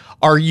whole,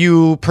 are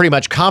you pretty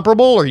much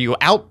comparable? Are you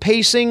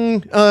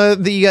outpacing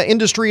the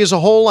industry as a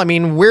whole? I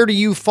mean, where do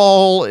you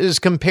fall as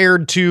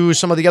compared to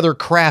some of the other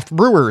craft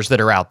brewers that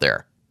are out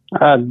there?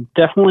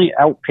 Definitely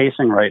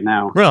outpacing right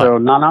now. Really? So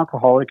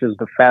non-alcoholic is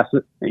the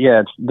fastest. Yeah,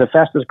 it's the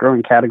fastest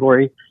growing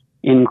category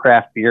in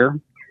craft beer.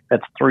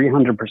 That's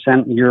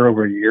 300% year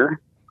over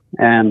year,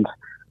 and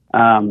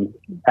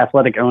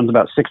Athletic owns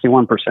about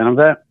 61% of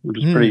that,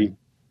 which is pretty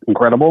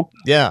incredible.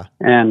 Yeah.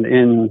 And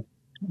in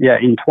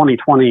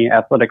 2020,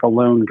 Athletic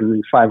alone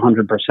grew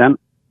 500%,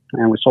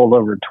 and we sold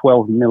over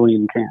 12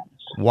 million cans.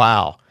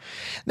 Wow.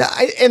 Now,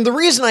 and the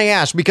reason I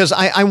ask, because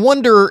I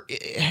wonder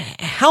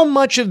how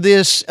much of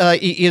this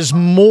is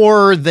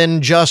more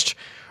than just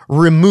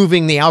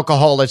removing the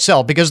alcohol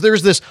itself, because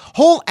there's this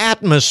whole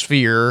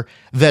atmosphere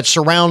that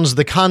surrounds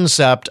the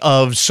concept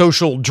of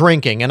social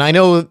drinking. And I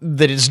know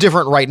that it's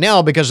different right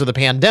now because of the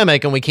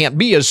pandemic and we can't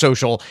be as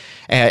social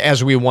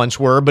as we once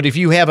were. But if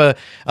you have a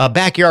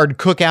backyard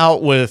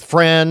cookout with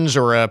friends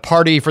or a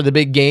party for the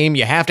big game,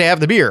 you have to have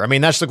the beer. I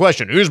mean, that's the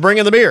question. Who's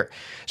bringing the beer?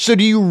 So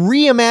do you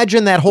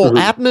reimagine that whole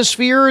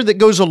atmosphere that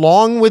goes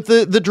along with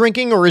the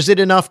drinking, or is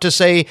it enough to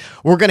say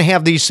we're going to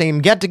have these same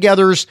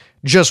get-togethers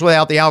just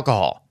without the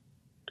alcohol?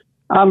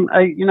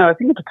 I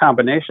think it's a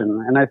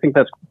combination, and I think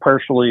that's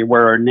partially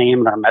where our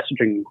name and our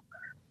messaging,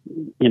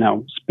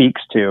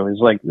 speaks to, is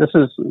like, this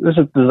is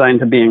designed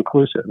to be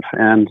inclusive,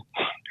 and,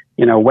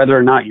 whether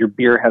or not your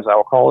beer has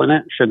alcohol in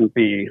it shouldn't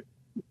be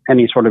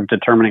any sort of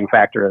determining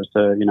factor as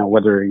to,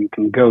 whether you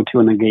can go to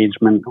an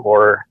engagement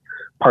or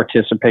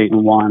participate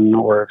in one,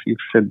 or if you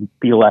should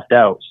be left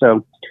out.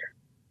 So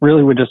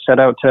really we just set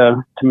out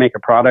to make a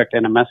product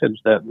and a message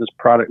that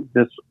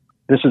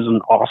this is an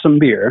awesome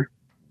beer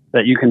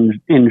that you can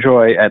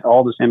enjoy at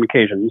all the same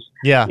occasions.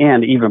 Yeah.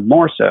 And even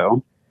more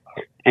so.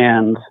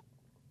 And,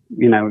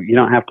 you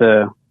don't have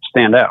to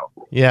stand out.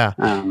 Yeah.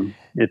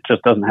 It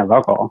just doesn't have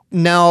alcohol.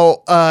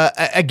 Now,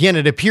 again,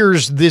 it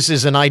appears this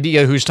is an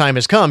idea whose time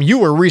has come. You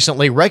were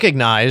recently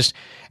recognized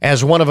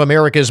as one of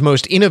America's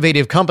most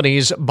innovative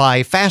companies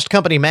by Fast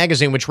Company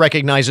magazine, which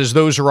recognizes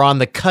those who are on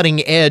the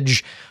cutting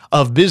edge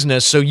of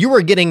business. So you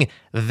are getting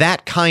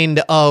that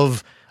kind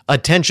of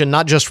attention,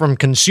 not just from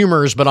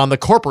consumers, but on the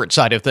corporate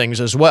side of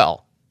things as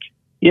well.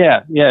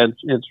 Yeah,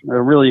 it's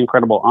a really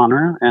incredible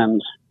honor,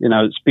 and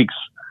it speaks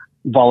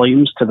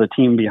volumes to the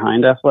team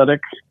behind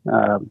Athletic.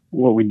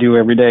 What we do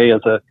every day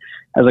as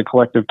a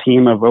collective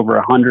team of over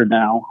 100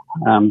 now,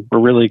 we're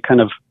really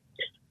kind of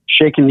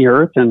shaking the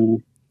earth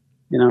and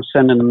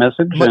sending a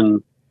message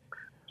and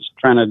just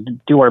trying to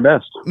do our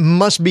best.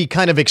 Must be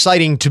kind of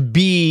exciting to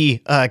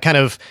be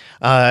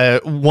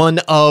one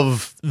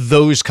of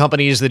those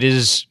companies that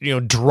is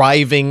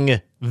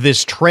driving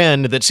this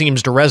trend that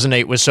seems to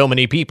resonate with so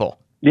many people.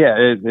 Yeah,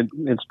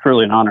 it's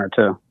truly an honor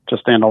to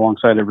stand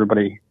alongside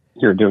everybody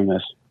here doing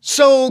this.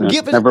 So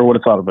never would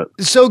have thought of it.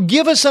 So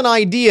give us an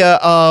idea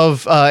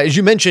of, as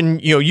you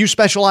mentioned, you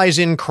specialize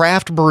in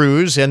craft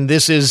brews, and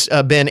this has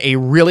been a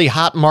really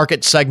hot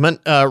market segment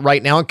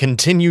right now. It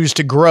continues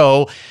to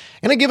grow.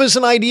 And give us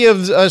an idea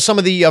of some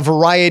of the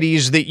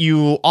varieties that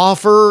you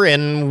offer,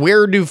 and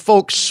where do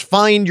folks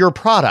find your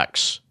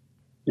products?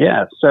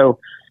 Yeah, so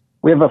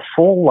we have a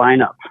full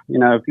lineup.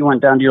 If you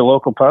went down to your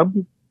local pub,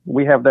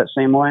 we have that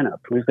same lineup.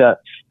 We've got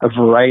a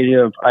variety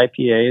of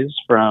IPAs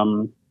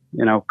from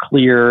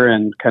clear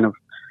and kind of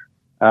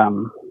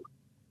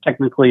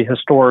technically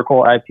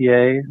historical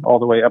IPA all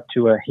the way up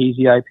to a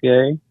hazy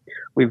IPA.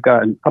 We've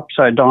got an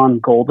upside down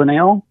golden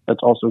ale that's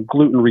also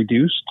gluten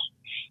reduced.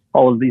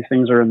 All of these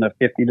things are in the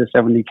 50 to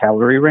 70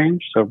 calorie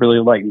range, so really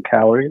light in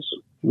calories.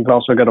 We've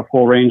also got a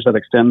full range that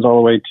extends all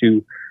the way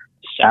to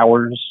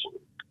sours,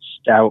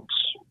 stouts,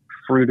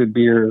 fruited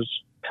beers,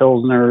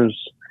 pilsners,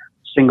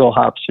 single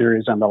hop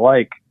series, and the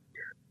like.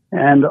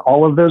 And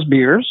all of those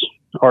beers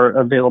are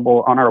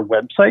available on our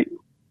website,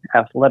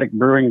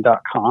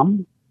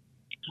 athleticbrewing.com,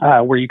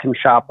 where you can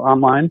shop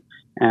online,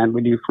 and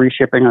we do free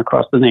shipping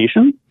across the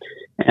nation.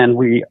 And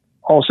we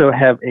also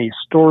have a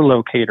store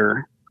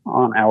locator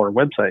on our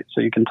website,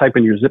 so you can type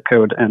in your zip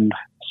code and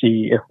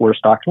see if we're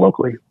stocked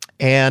locally.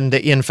 And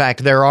in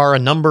fact, there are a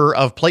number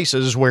of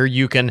places where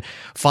you can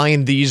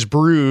find these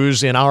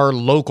brews in our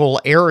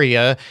local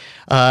area.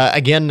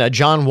 Again,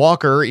 John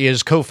Walker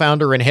is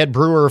co-founder and head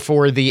brewer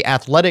for the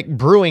Athletic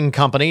Brewing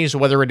Company. So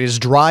whether it is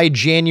dry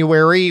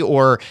January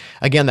or,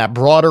 again, that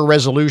broader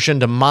resolution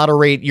to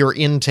moderate your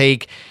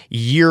intake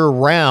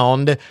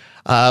year-round,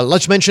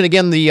 let's mention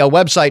again the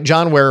website,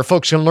 John, where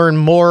folks can learn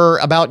more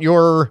about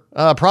your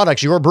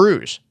products, your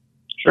brews.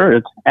 Sure,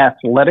 it's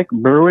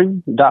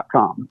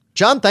athleticbrewing.com.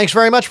 John, thanks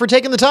very much for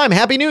taking the time.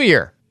 Happy New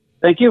Year.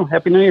 Thank you.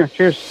 Happy New Year.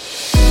 Cheers.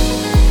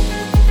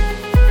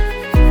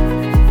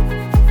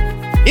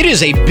 It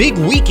is a big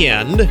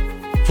weekend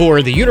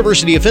for the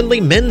University of Findlay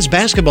men's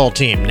basketball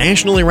team.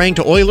 Nationally ranked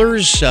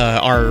Oilers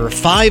are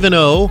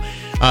 5-0.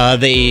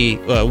 They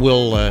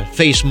will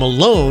face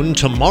Malone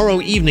tomorrow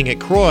evening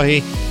at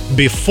Croy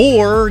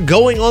before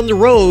going on the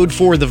road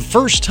for the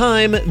first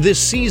time this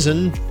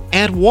season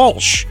at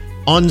Walsh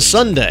on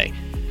Sunday.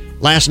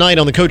 Last night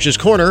on the Coach's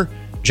Corner,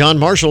 John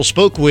Marshall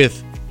spoke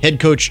with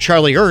head coach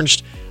Charlie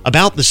Ernst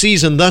about the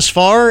season thus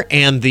far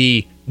and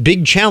the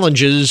big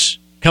challenges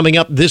coming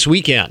up this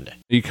weekend.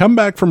 You come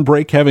back from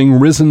break having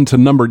risen to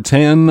number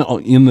 10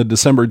 in the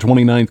December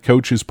 29th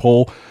coaches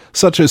poll.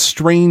 Such a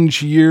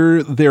strange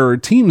year. There are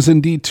teams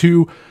in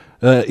D2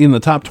 in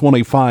the top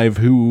 25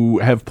 who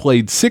have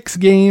played 6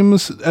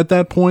 games at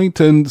that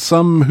point and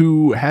some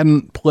who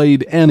hadn't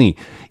played any.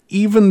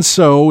 Even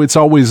so, it's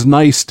always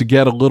nice to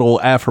get a little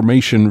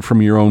affirmation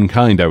from your own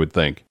kind, I would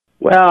think.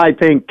 Well, I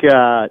think,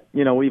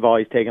 we've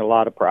always taken a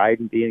lot of pride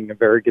in being a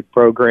very good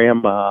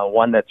program,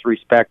 one that's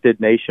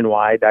respected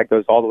nationwide. That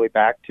goes all the way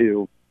back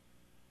to,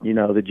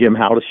 the Jim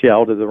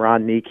Howdeshell to the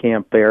Ron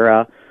Niekamp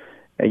era,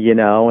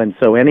 and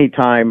so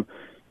anytime,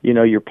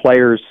 your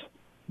players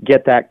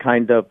get that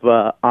kind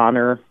of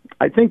honor,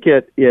 I think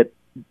it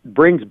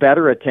brings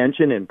better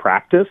attention in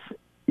practice,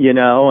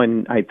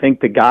 and I think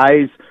the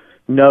guys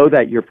know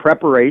that your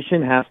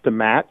preparation has to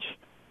match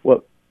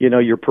what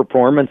your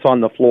performance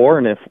on the floor,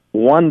 and if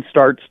one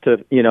starts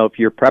to if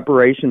your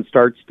preparation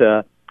starts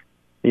to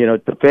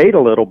to fade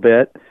a little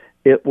bit,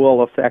 it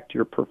will affect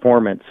your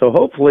performance. So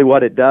hopefully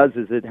what it does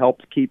is it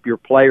helps keep your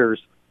players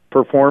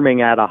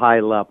performing at a high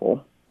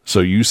level.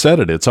 So you said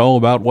it. It's all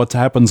about what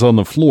happens on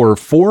the floor.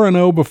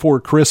 4-0 before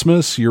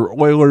Christmas. Your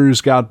Oilers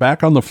got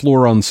back on the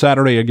floor on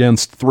Saturday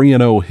against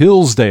 3-0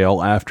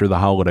 Hillsdale after the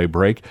holiday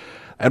break.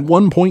 At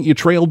one point, you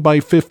trailed by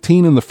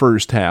 15 in the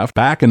first half,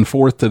 back and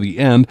forth to the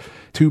end,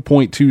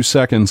 2.2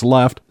 seconds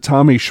left.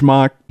 Tommy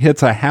Schmock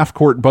hits a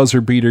half-court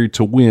buzzer beater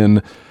to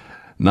win.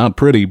 Not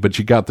pretty, but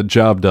you got the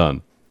job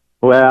done.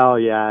 Well,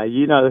 yeah,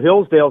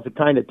 Hillsdale's the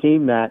kind of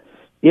team that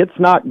it's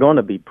not going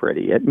to be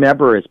pretty. It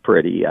never is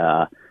pretty.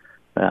 That's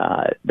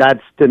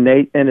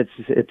and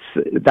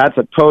that's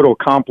a total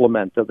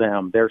compliment to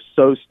them. They're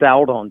so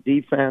stout on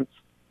defense.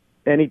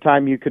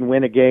 Anytime you can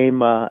win a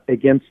game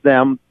against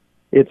them,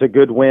 it's a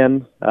good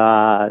win.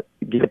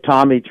 Give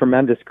Tommy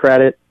tremendous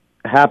credit.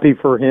 Happy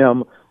for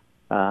him,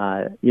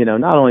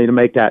 not only to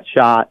make that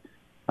shot,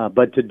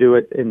 but to do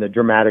it in the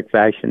dramatic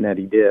fashion that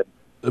he did.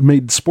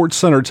 Made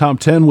SportsCenter top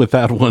 10 with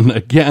that one.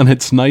 Again,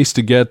 it's nice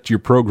to get your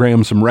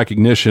program some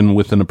recognition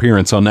with an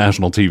appearance on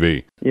national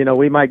TV.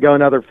 We might go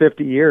another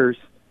 50 years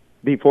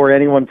before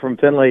anyone from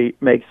Findlay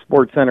makes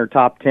SportsCenter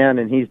top 10,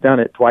 and he's done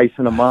it twice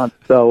in a month.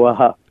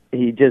 So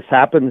he just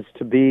happens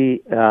to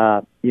be,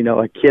 a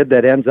kid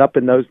that ends up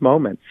in those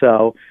moments.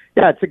 So,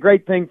 yeah, it's a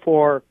great thing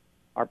for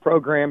our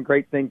program,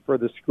 great thing for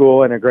the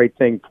school, and a great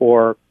thing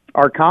for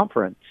our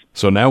conference.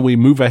 So now we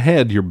move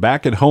ahead. You're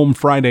back at home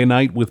Friday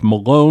night with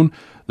Malone.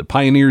 The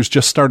Pioneers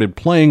just started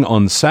playing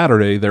on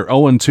Saturday. They're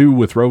 0-2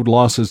 with road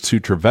losses to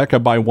Trevecca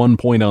by 1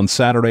 point on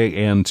Saturday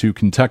and to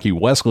Kentucky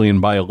Wesleyan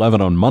by 11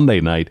 on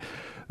Monday night.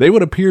 They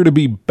would appear to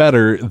be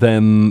better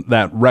than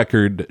that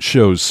record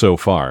shows so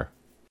far.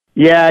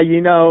 Yeah,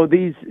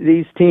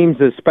 these teams,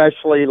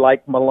 especially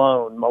like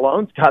Malone.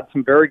 Malone's got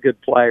some very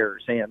good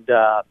players,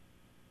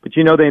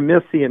 but they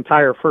missed the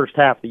entire first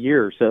half of the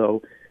year.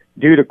 So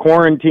due to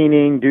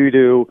quarantining, due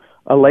to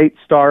a late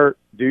start,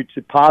 due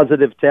to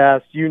positive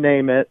tests, you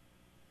name it,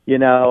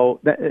 so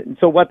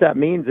what that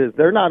means is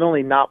they're not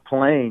only not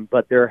playing,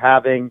 but they're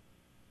having,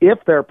 if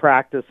they're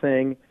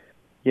practicing,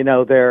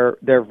 they're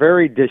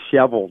very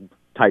disheveled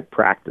type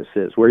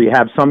practices where you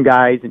have some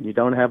guys and you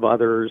don't have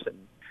others,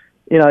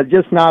 and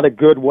just not a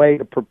good way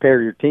to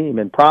prepare your team.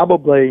 And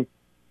probably,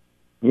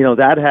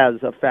 that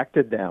has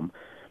affected them.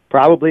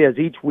 Probably as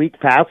each week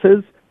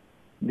passes,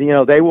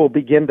 they will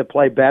begin to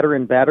play better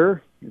and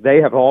better.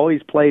 They have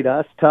always played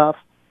us tough.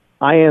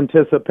 I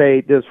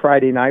anticipate this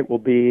Friday night will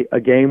be a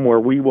game where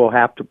we will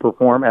have to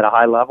perform at a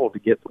high level to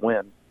get the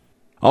win.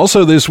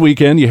 Also this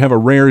weekend, you have a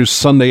rare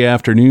Sunday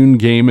afternoon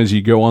game as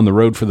you go on the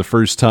road for the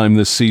first time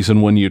this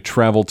season when you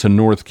travel to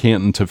North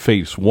Canton to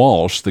face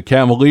Walsh. The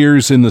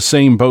Cavaliers in the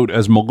same boat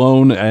as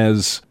Malone,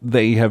 as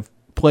they have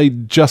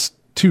played just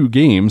 2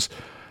 games.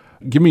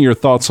 Give me your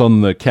thoughts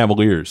on the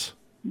Cavaliers.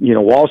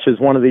 Walsh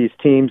is one of these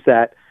teams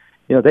that,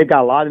 they've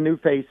got a lot of new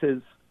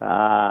faces,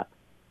 but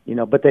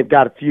they've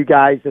got a few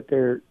guys that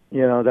they're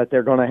that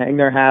they're going to hang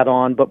their hat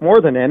on. But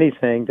more than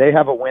anything, they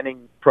have a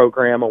winning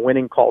program, a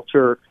winning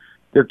culture.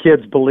 Their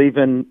kids believe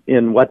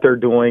in what they're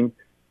doing.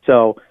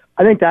 So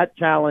I think that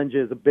challenge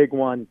is a big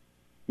one,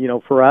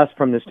 for us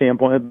from the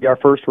standpoint of our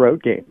first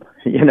road game.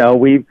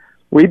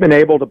 We've been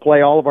able to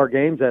play all of our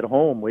games at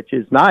home, which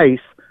is nice,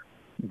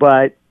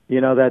 but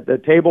that the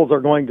tables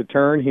are going to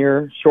turn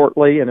here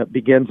shortly, and it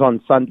begins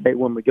on Sunday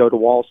when we go to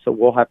Walsh, so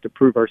we'll have to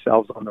prove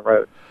ourselves on the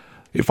road.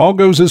 If all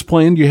goes as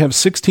planned, you have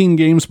 16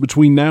 games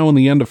between now and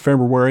the end of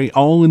February,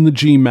 all in the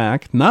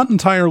GMAC. Not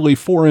entirely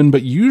foreign,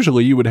 but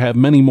usually you would have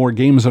many more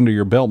games under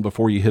your belt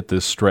before you hit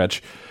this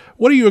stretch.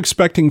 What are you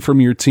expecting from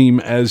your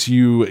team as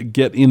you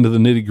get into the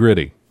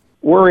nitty-gritty?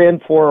 We're in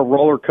for a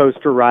roller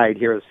coaster ride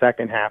here the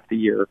second half of the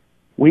year.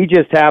 We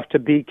just have to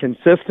be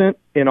consistent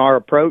in our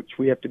approach.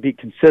 We have to be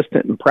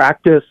consistent in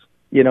practice,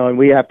 and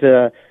we have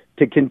to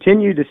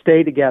continue to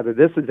stay together.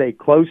 This is a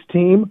close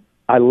team.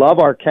 I love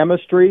our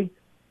chemistry.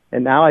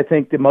 And now I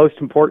think the most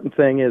important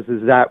thing is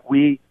that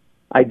we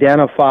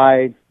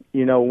identify,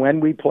 when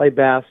we play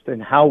best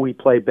and how we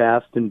play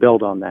best and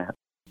build on that.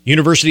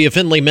 University of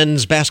Findlay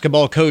men's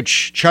basketball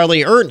coach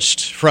Charlie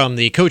Ernst from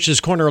the Coach's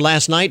Corner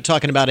last night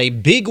talking about a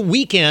big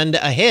weekend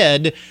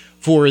ahead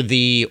for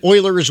the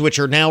Oilers, which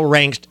are now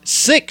ranked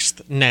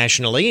 6th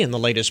nationally in the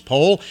latest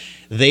poll.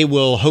 They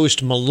will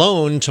host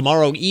Malone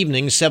tomorrow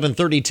evening,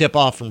 7:30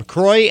 tip-off from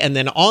Croy, and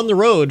then on the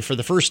road for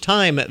the first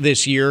time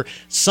this year,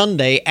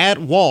 Sunday at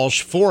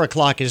Walsh, 4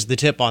 o'clock is the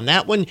tip on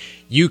that one.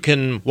 You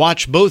can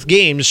watch both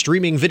games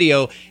streaming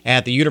video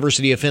at the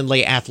University of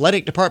Findlay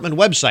Athletic Department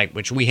website,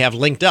 which we have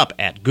linked up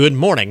at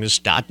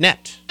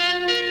goodmornings.net.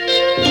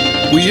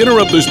 We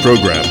interrupt this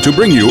program to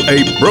bring you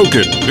a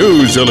broken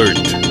news alert.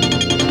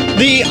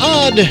 The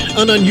odd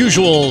and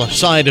unusual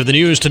side of the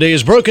news today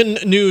is Broken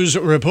News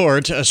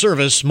Report, a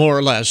service, more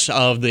or less,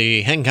 of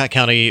the Hancock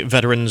County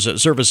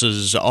Veterans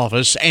Services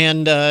Office.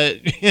 And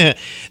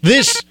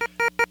this,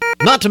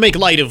 not to make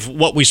light of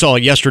what we saw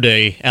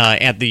yesterday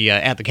at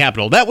the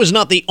Capitol, that was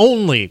not the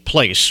only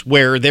place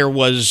where there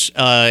was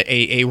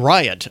a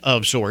riot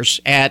of sorts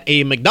at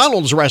a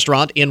McDonald's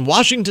restaurant in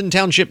Washington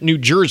Township, New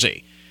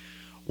Jersey.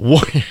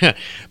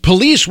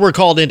 Police were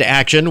called into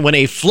action when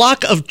a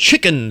flock of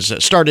chickens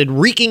started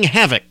wreaking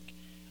havoc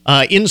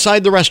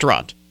inside the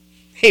restaurant.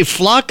 A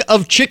flock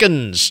of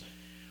chickens.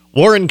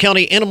 Warren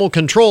County Animal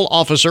Control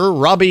Officer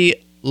Robbie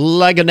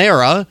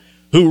Laganera,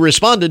 who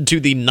responded to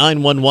the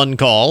 911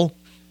 call.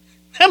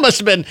 That must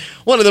have been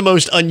one of the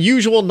most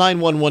unusual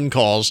 911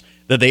 calls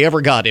that they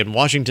ever got in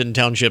Washington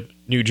Township,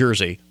 New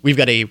Jersey. We've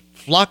got a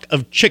flock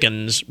of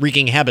chickens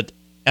wreaking havoc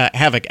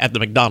at the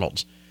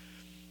McDonald's.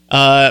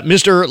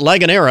 Mr.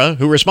 Laganera,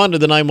 who responded to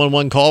the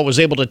 911 call, was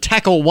able to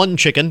tackle one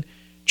chicken,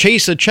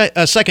 chase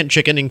a second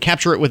chicken, and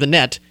capture it with a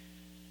net.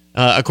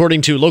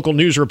 According to local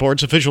news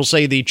reports, officials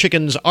say the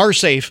chickens are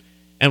safe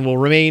and will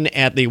remain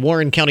at the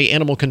Warren County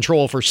Animal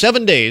Control for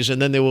 7 days,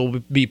 and then they will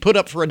be put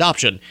up for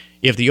adoption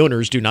if the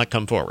owners do not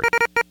come forward.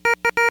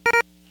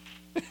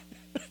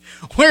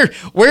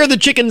 Where the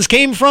chickens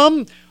came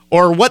from,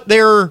 or what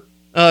their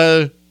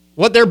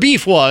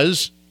beef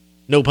was,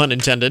 no pun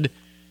intended,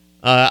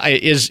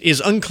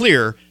 is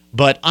unclear,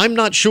 but I'm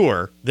not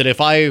sure that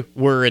if I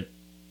were at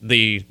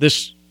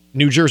this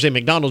New Jersey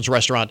McDonald's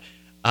restaurant,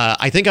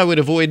 I think I would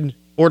avoid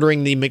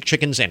ordering the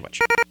McChicken sandwich.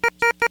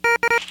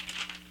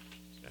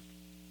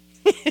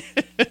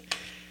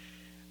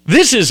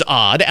 This is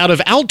odd. Out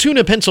of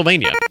Altoona,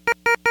 Pennsylvania,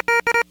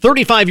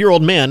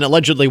 35-year-old man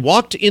allegedly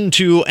walked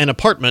into an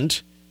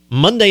apartment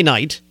Monday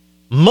night,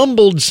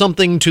 mumbled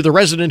something to the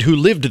resident who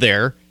lived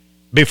there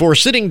before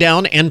sitting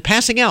down and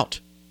passing out.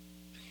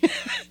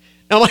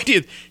 Now, mind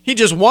you, he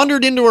just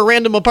wandered into a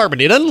random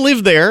apartment. He doesn't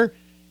live there.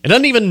 He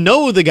doesn't even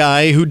know the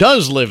guy who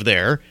does live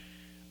there.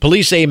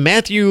 Police say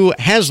Matthew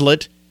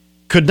Hazlitt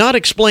could not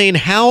explain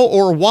how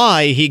or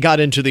why he got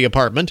into the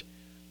apartment,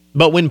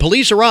 but when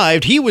police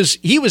arrived, he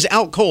was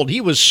out cold. He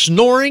was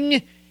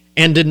snoring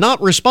and did not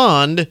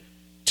respond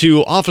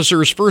to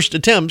officers' first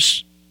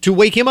attempts to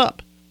wake him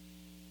up.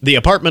 The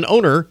apartment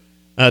owner,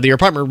 the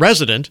apartment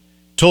resident,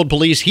 told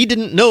police he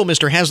didn't know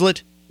Mr.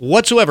 Hazlitt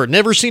whatsoever,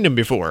 never seen him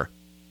before.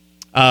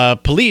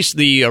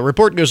 The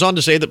report goes on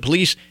to say that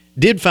police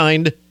did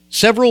find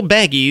several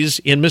baggies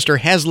in Mr.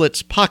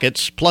 Hazlitt's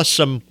pockets, plus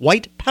some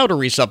white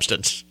powdery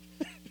substance.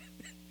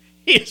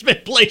 He has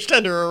been placed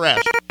under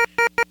arrest.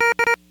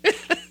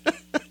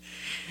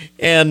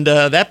 And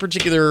that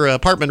particular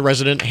apartment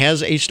resident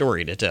has a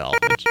story to tell.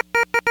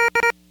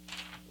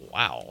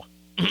 Wow.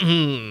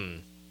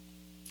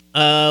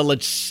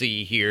 Let's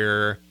see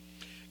here.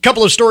 A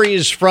couple of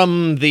stories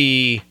from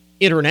the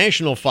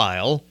international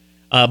file.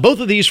 Both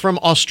of these from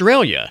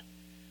Australia.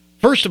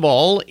 First of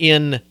all,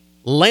 in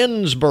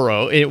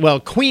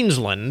Landsborough,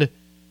 Queensland,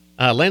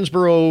 the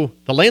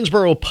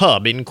Landsborough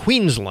pub in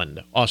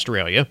Queensland,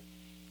 Australia,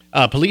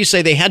 police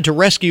say they had to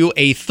rescue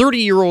a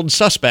 30-year-old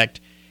suspect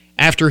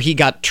after he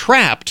got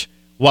trapped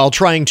while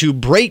trying to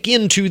break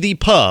into the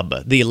pub,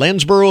 the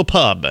Landsborough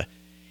pub.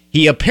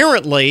 He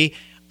apparently,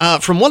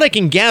 from what I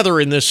can gather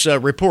in this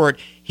report,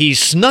 He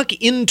snuck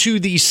into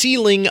the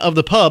ceiling of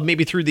the pub,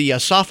 maybe through the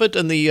soffit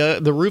and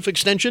the roof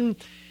extension.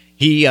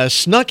 He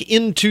snuck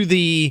into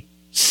the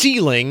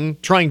ceiling,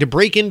 trying to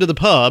break into the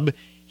pub.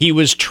 He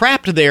was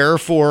trapped there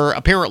for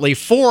apparently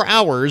 4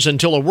 hours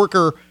until a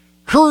worker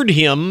heard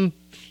him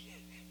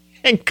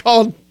and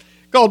called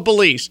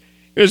police.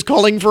 He was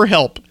calling for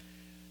help.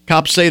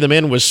 Cops say the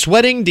man was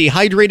sweating,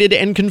 dehydrated,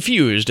 and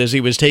confused as he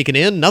was taken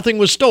in. Nothing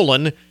was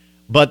stolen,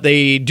 but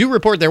they do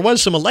report there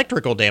was some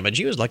electrical damage.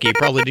 He was lucky he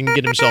probably didn't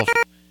get himself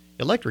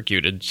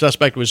electrocuted.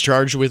 Suspect was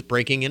charged with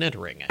breaking and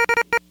entering.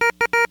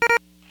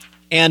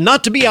 And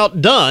not to be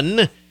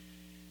outdone,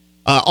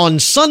 on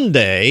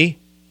Sunday,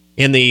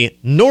 in the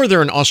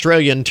northern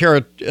Australian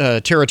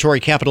territory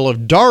capital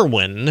of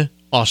Darwin,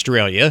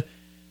 Australia,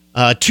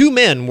 2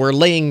 men were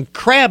laying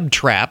crab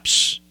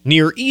traps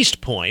near East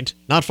Point,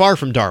 not far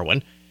from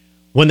Darwin,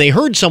 when they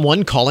heard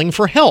someone calling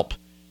for help.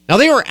 Now,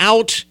 they were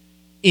out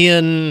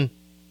in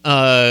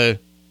this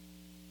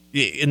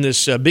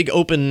big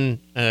open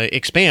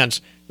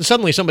expanse, and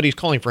suddenly somebody's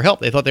calling for help.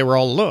 They thought they were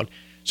all alone.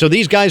 So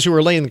these guys who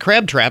were laying the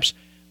crab traps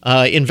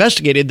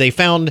investigated. They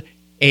found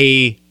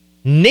a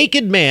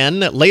naked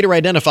man, later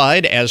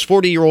identified as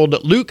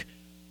 40-year-old Luke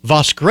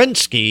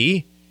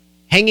Voskrensky,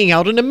 hanging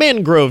out in a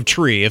mangrove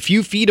tree a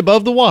few feet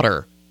above the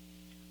water.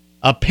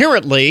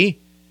 Apparently,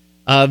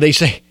 they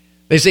say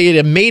it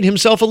had made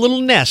himself a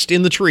little nest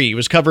in the tree. He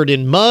was covered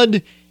in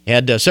mud,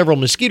 had several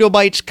mosquito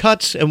bites,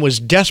 cuts, and was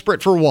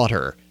desperate for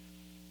water.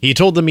 He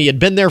told them he had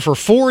been there for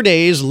 4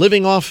 days,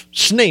 living off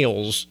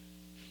snails.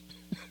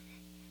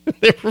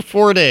 There for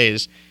 4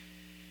 days.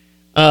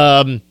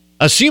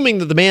 Assuming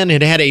that the man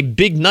had had a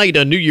big night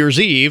on New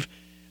Year's Eve,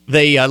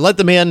 they let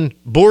the man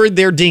board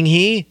their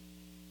dinghy,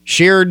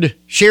 shared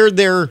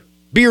their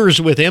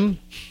beers with him.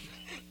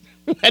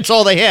 That's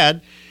all they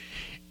had.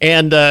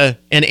 And an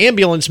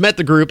ambulance met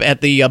the group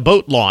at the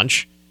boat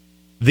launch.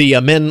 The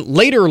men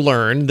later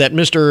learned that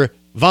Mr.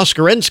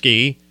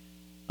 Voskrensky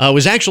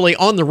was actually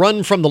on the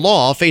run from the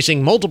law,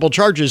 facing multiple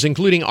charges,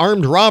 including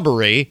armed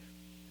robbery,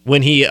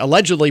 when he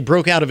allegedly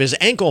broke out of his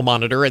ankle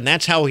monitor, and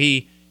that's how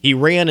he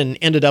ran and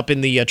ended up in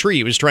the tree.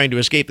 He was trying to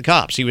escape the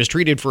cops. He was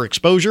treated for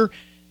exposure,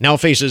 now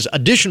faces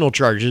additional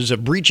charges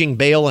of breaching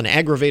bail and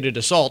aggravated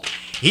assault.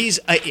 He's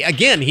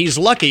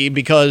lucky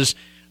because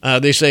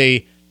they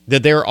say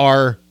that there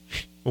are...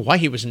 Why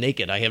he was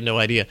naked, I have no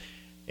idea.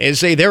 They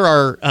say there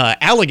are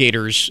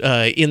alligators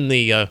in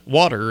the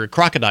water,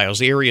 crocodiles.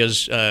 The area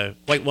is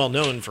quite well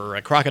known for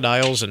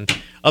crocodiles and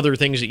other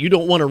things that you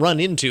don't want to run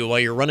into while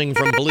you're running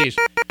from police.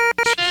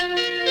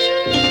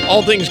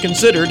 All things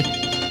considered,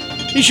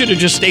 he should have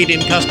just stayed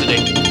in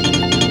custody.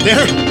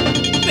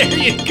 There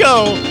you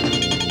go.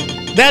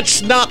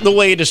 That's not the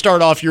way to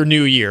start off your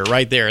new year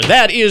right there.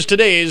 That is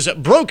today's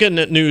Broken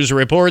News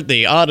Report,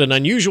 the odd and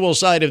unusual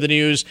side of the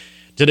news.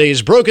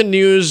 Today's Broken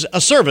News, a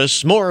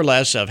service, more or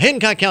less, of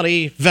Hancock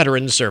County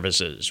Veterans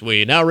Services.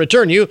 We now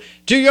return you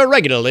to your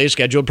regularly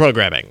scheduled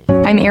programming.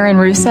 I'm Erin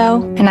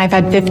Russo, and I've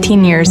had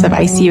 15 years of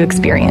ICU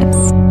experience.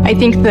 I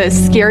think the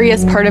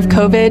scariest part of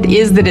COVID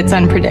is that it's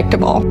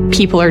unpredictable.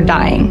 People are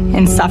dying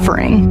and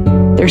suffering.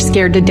 They're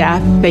scared to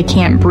death. They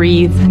can't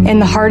breathe.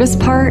 And the hardest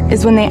part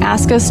is when they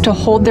ask us to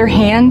hold their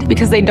hand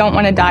because they don't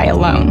want to die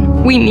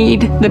alone. We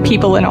need the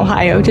people in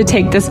Ohio to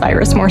take this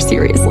virus more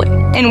seriously.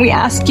 And we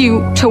ask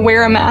you to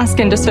wear a mask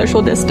and to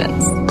social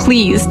distance.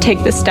 Please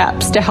take the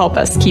steps to help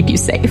us keep you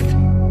safe.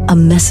 A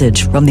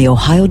message from the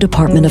Ohio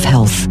Department of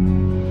Health.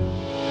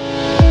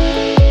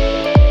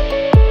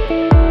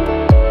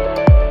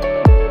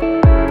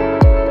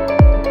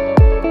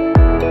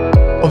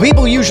 Well,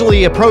 people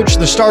usually approach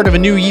the start of a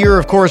new year,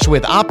 of course,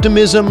 with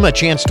optimism, a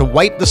chance to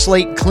wipe the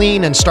slate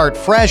clean and start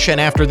fresh. And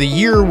after the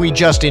year we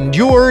just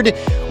endured,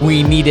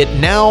 we need it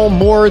now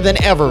more than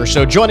ever.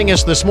 So joining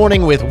us this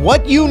morning with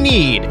what you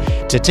need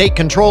to take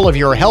control of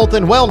your health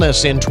and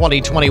wellness in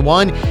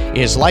 2021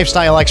 is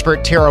lifestyle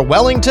expert Tara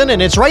Wellington.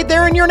 And it's right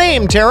there in your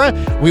name, Tara.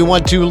 We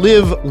want to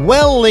live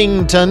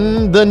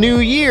Wellington the new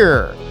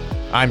year.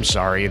 I'm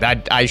sorry,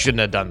 that I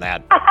shouldn't have done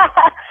that.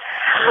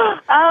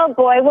 Oh,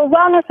 boy. Well,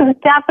 wellness is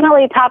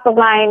definitely top of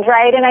mind,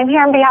 right? And I'm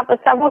here on behalf of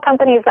several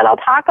companies that I'll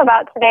talk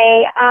about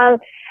today.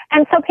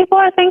 And so people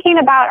are thinking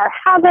about our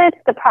habits,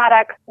 the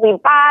products we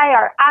buy,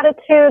 our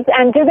attitudes,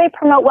 and do they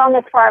promote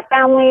wellness for our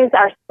families,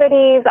 our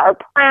cities, our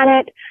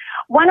planet?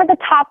 One of the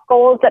top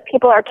goals that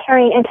people are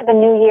carrying into the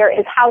new year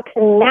is how to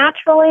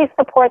naturally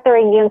support their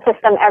immune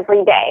system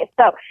every day.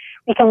 So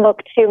we can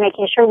look to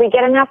making sure we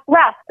get enough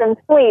rest and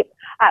sleep,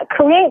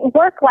 create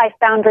work-life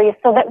boundaries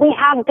so that we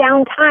have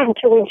downtime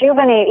to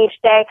rejuvenate each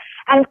day,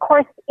 and of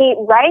course, eat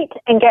right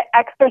and get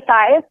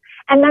exercise.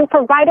 And then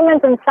for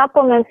vitamins and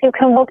supplements, you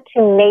can look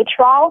to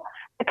Natrol.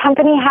 the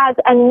company has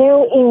a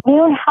new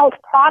immune health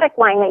product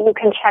line that you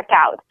can check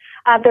out.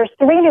 There's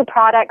 3 new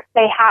products.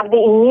 They have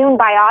the Immune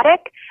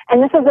Biotic,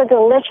 and this is a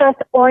delicious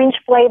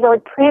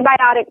orange-flavored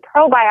prebiotic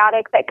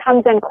probiotic that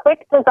comes in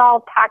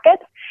quick-dissolve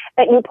packets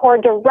that you pour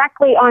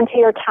directly onto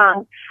your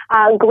tongue.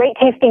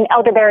 Great-tasting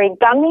elderberry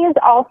gummies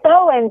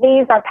also, and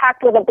these are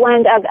packed with a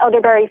blend of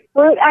elderberry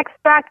fruit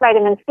extract,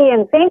 vitamin C,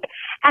 and zinc,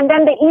 and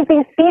then the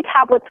Easy C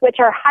tablets, which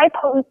are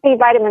high-potency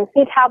vitamin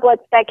C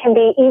tablets that can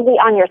be easy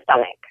on your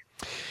stomach.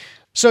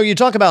 So you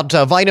talk about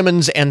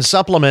vitamins and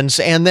supplements,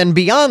 and then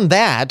beyond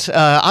that,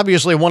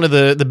 obviously one of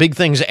the big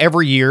things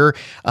every year,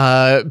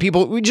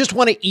 we just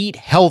want to eat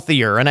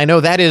healthier. And I know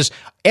that is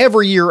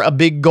every year a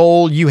big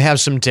goal. You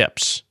have some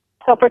tips.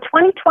 So for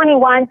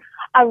 2021,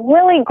 a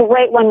really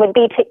great one would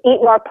be to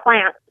eat more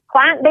plants.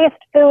 Plant-based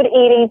food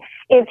eating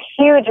is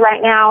huge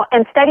right now,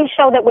 and studies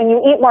show that when you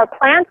eat more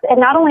plants, it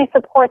not only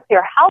supports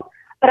your health,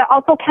 but it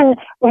also can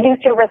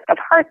reduce your risk of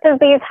heart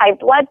disease, high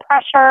blood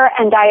pressure,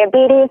 and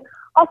diabetes.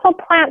 Also,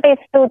 plant-based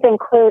foods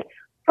include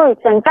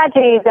fruits and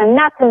veggies and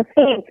nuts and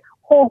seeds,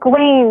 whole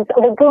grains,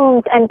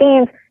 legumes, and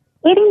beans.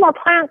 Eating more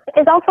plants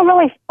is also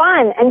really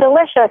fun and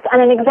delicious,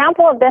 and an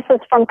example of this is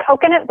from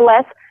Coconut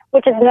Bliss,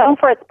 which is known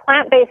for its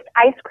plant-based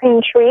ice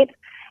cream treats.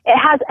 It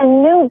has a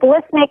new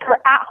Bliss Maker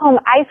at-home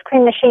ice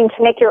cream machine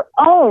to make your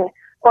own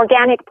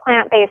organic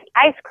plant-based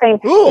ice cream.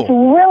 Ooh. It's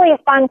really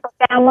fun for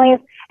families.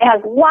 It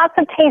has lots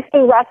of tasty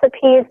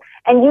recipes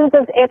and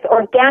uses its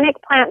organic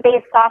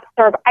plant-based soft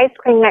serve ice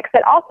cream mix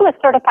that also is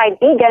certified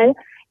vegan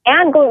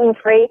and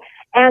gluten-free,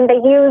 and they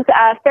use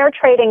fair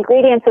trade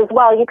ingredients as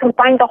well. You can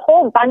find the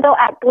whole bundle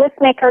at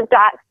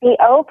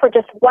blissmaker.co for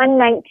just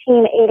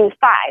 $119.85.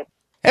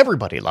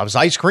 Everybody loves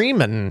ice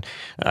cream, and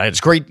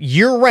it's great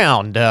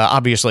year-round,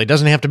 obviously. It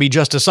doesn't have to be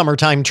just a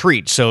summertime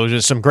treat, so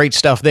there's some great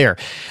stuff there.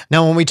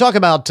 Now, when we talk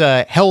about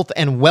health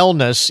and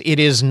wellness, it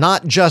is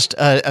not just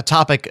a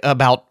topic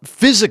about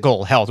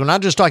physical health. We're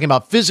not just talking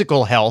about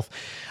physical health.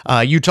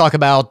 You talk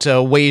about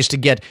ways to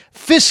get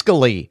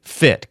fiscally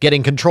fit,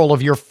 getting control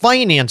of your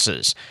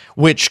finances,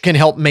 which can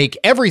help make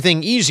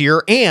everything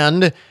easier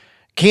and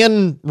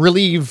can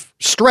relieve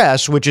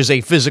stress, which is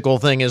a physical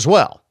thing as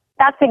well.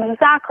 That's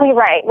exactly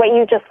right, what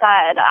you just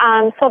said.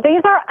 So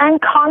these are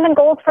uncommon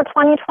goals for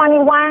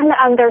 2021.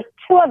 There's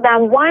 2 of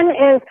them. One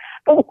is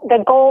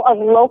the goal of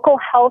local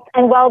health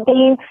and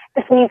well-being.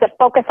 This means a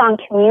focus on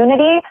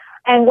community.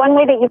 And one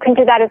way that you can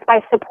do that is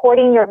by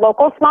supporting your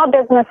local small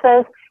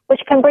businesses, which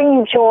can bring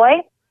you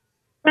joy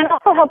and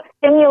also help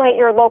stimulate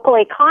your local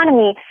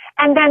economy.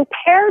 And then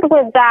paired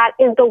with that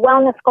is the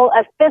wellness goal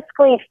of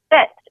fiscally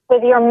fit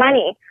with your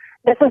money.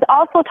 This is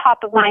also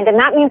top of mind, and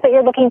that means that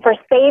you're looking for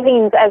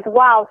savings as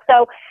well.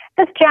 So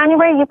this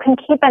January, you can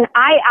keep an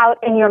eye out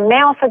in your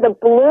mail for the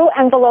blue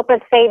envelope of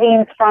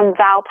savings from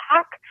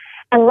Valpak.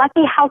 And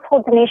lucky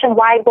households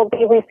nationwide will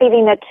be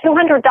receiving a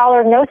 $200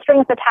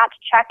 no-strings-attached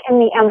check in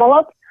the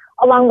envelope,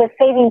 along with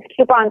savings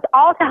coupons,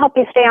 all to help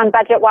you stay on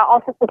budget while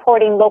also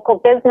supporting local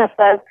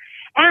businesses.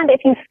 And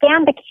if you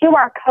scan the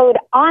QR code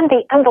on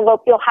the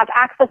envelope, you'll have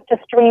access to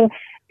stream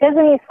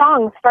Disney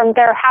songs from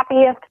their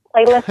happiest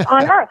playlist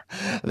on Earth.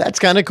 That's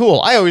kind of cool.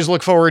 I always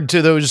look forward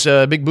to those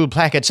big blue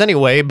plackets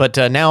anyway, but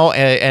now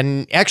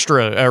an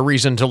extra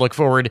reason to look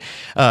forward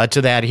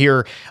to that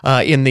here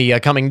in the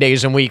coming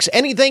days and weeks.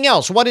 Anything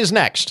else? What is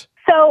next?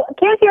 So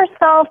give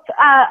yourself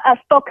a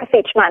focus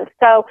each month.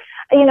 So,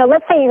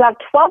 let's say you have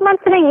 12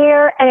 months in a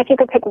year, and if you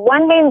could pick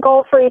one main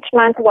goal for each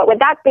month, what would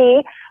that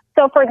be?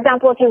 So, for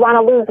example, if you want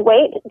to lose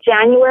weight,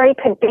 January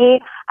could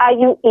be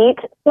you eat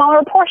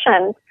smaller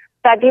portions.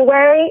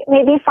 February,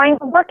 maybe find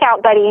a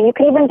workout buddy, and you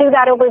can even do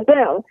that over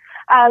Zoom.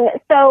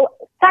 So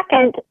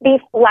second, be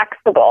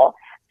flexible.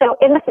 So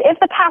if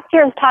the past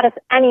year has taught us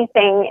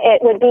anything,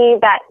 it would be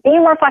that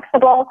being more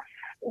flexible,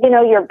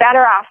 you're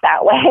better off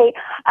that way.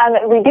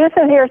 It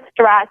reduces your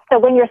stress. So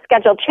when your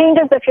schedule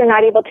changes, if you're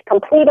not able to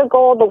complete a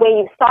goal the way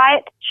you saw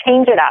it,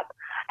 change it up.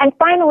 And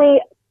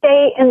finally,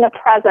 stay in the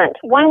present.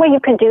 One way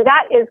you can do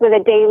that is with a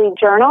daily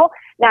journal.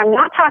 Now, I'm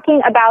not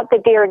talking about the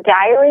Dear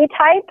Diary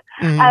type.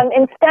 Mm-hmm.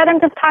 Instead, I'm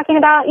just talking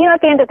about,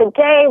 at the end of the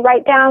day,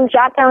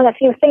 jot down a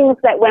few things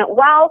that went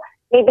well,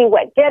 maybe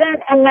what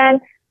didn't, and then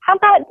how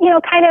about,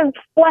 kind of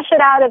flush it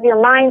out of your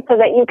mind so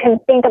that you can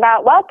think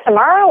about, well,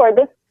 tomorrow or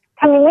this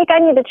coming week, I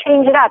need to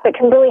change it up. It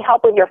can really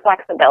help with your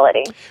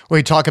flexibility.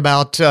 We talk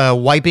about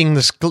wiping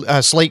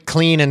the slate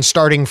clean and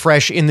starting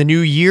fresh in the new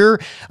year.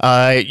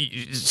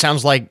 It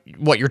sounds like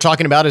what you're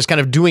talking about is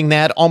kind of doing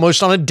that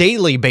almost on a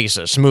daily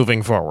basis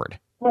moving forward.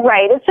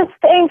 Right. It's just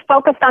staying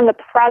focused on the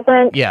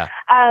present. Yeah.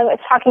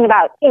 It's talking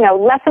about,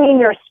 lessening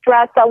your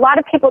stress. A lot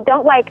of people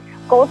don't like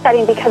goal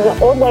setting because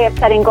the old way of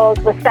setting goals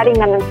was setting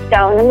them in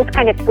stone, and this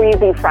kind of frees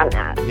you from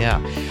that. Yeah.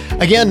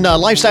 Again,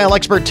 lifestyle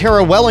expert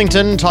Tara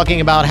Wellington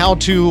talking about how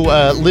to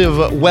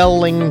live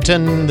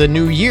Wellington the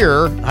new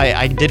year.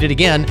 I did it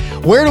again.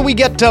 Where do we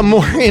get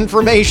more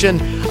information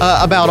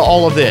about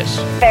all of this?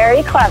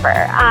 Very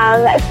clever.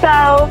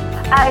 So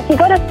If you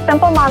go to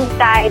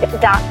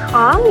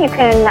simplemomsguide.com, you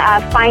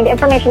can find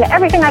information to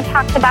everything I've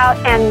talked about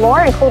and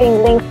more,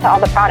 including links to all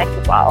the products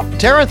as well.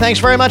 Tara, thanks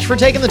very much for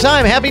taking the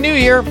time. Happy New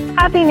Year.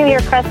 Happy New Year,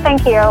 Chris.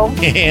 Thank you.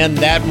 And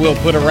that will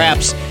put a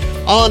wraps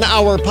on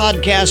our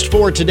podcast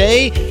for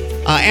today.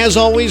 As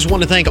always,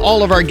 want to thank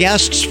all of our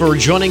guests for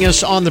joining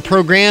us on the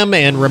program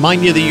and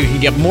remind you that you can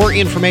get more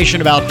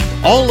information about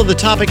all of the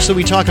topics that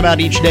we talk about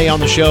each day on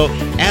the show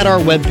at our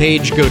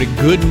webpage. Go to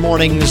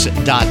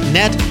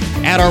goodmornings.net.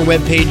 At our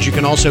webpage, you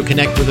can also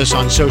connect with us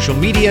on social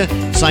media,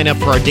 sign up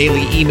for our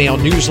daily email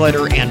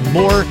newsletter, and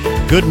more.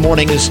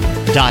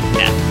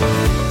 goodmornings.net.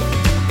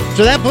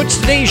 So that puts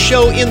today's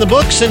show in the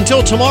books.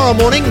 Until tomorrow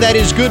morning, that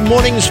is Good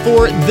Mornings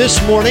for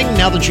this morning.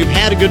 Now that you've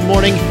had a good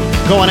morning,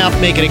 go on out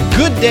and make it a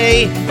good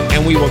day,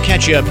 and we will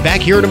catch you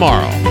back here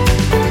tomorrow.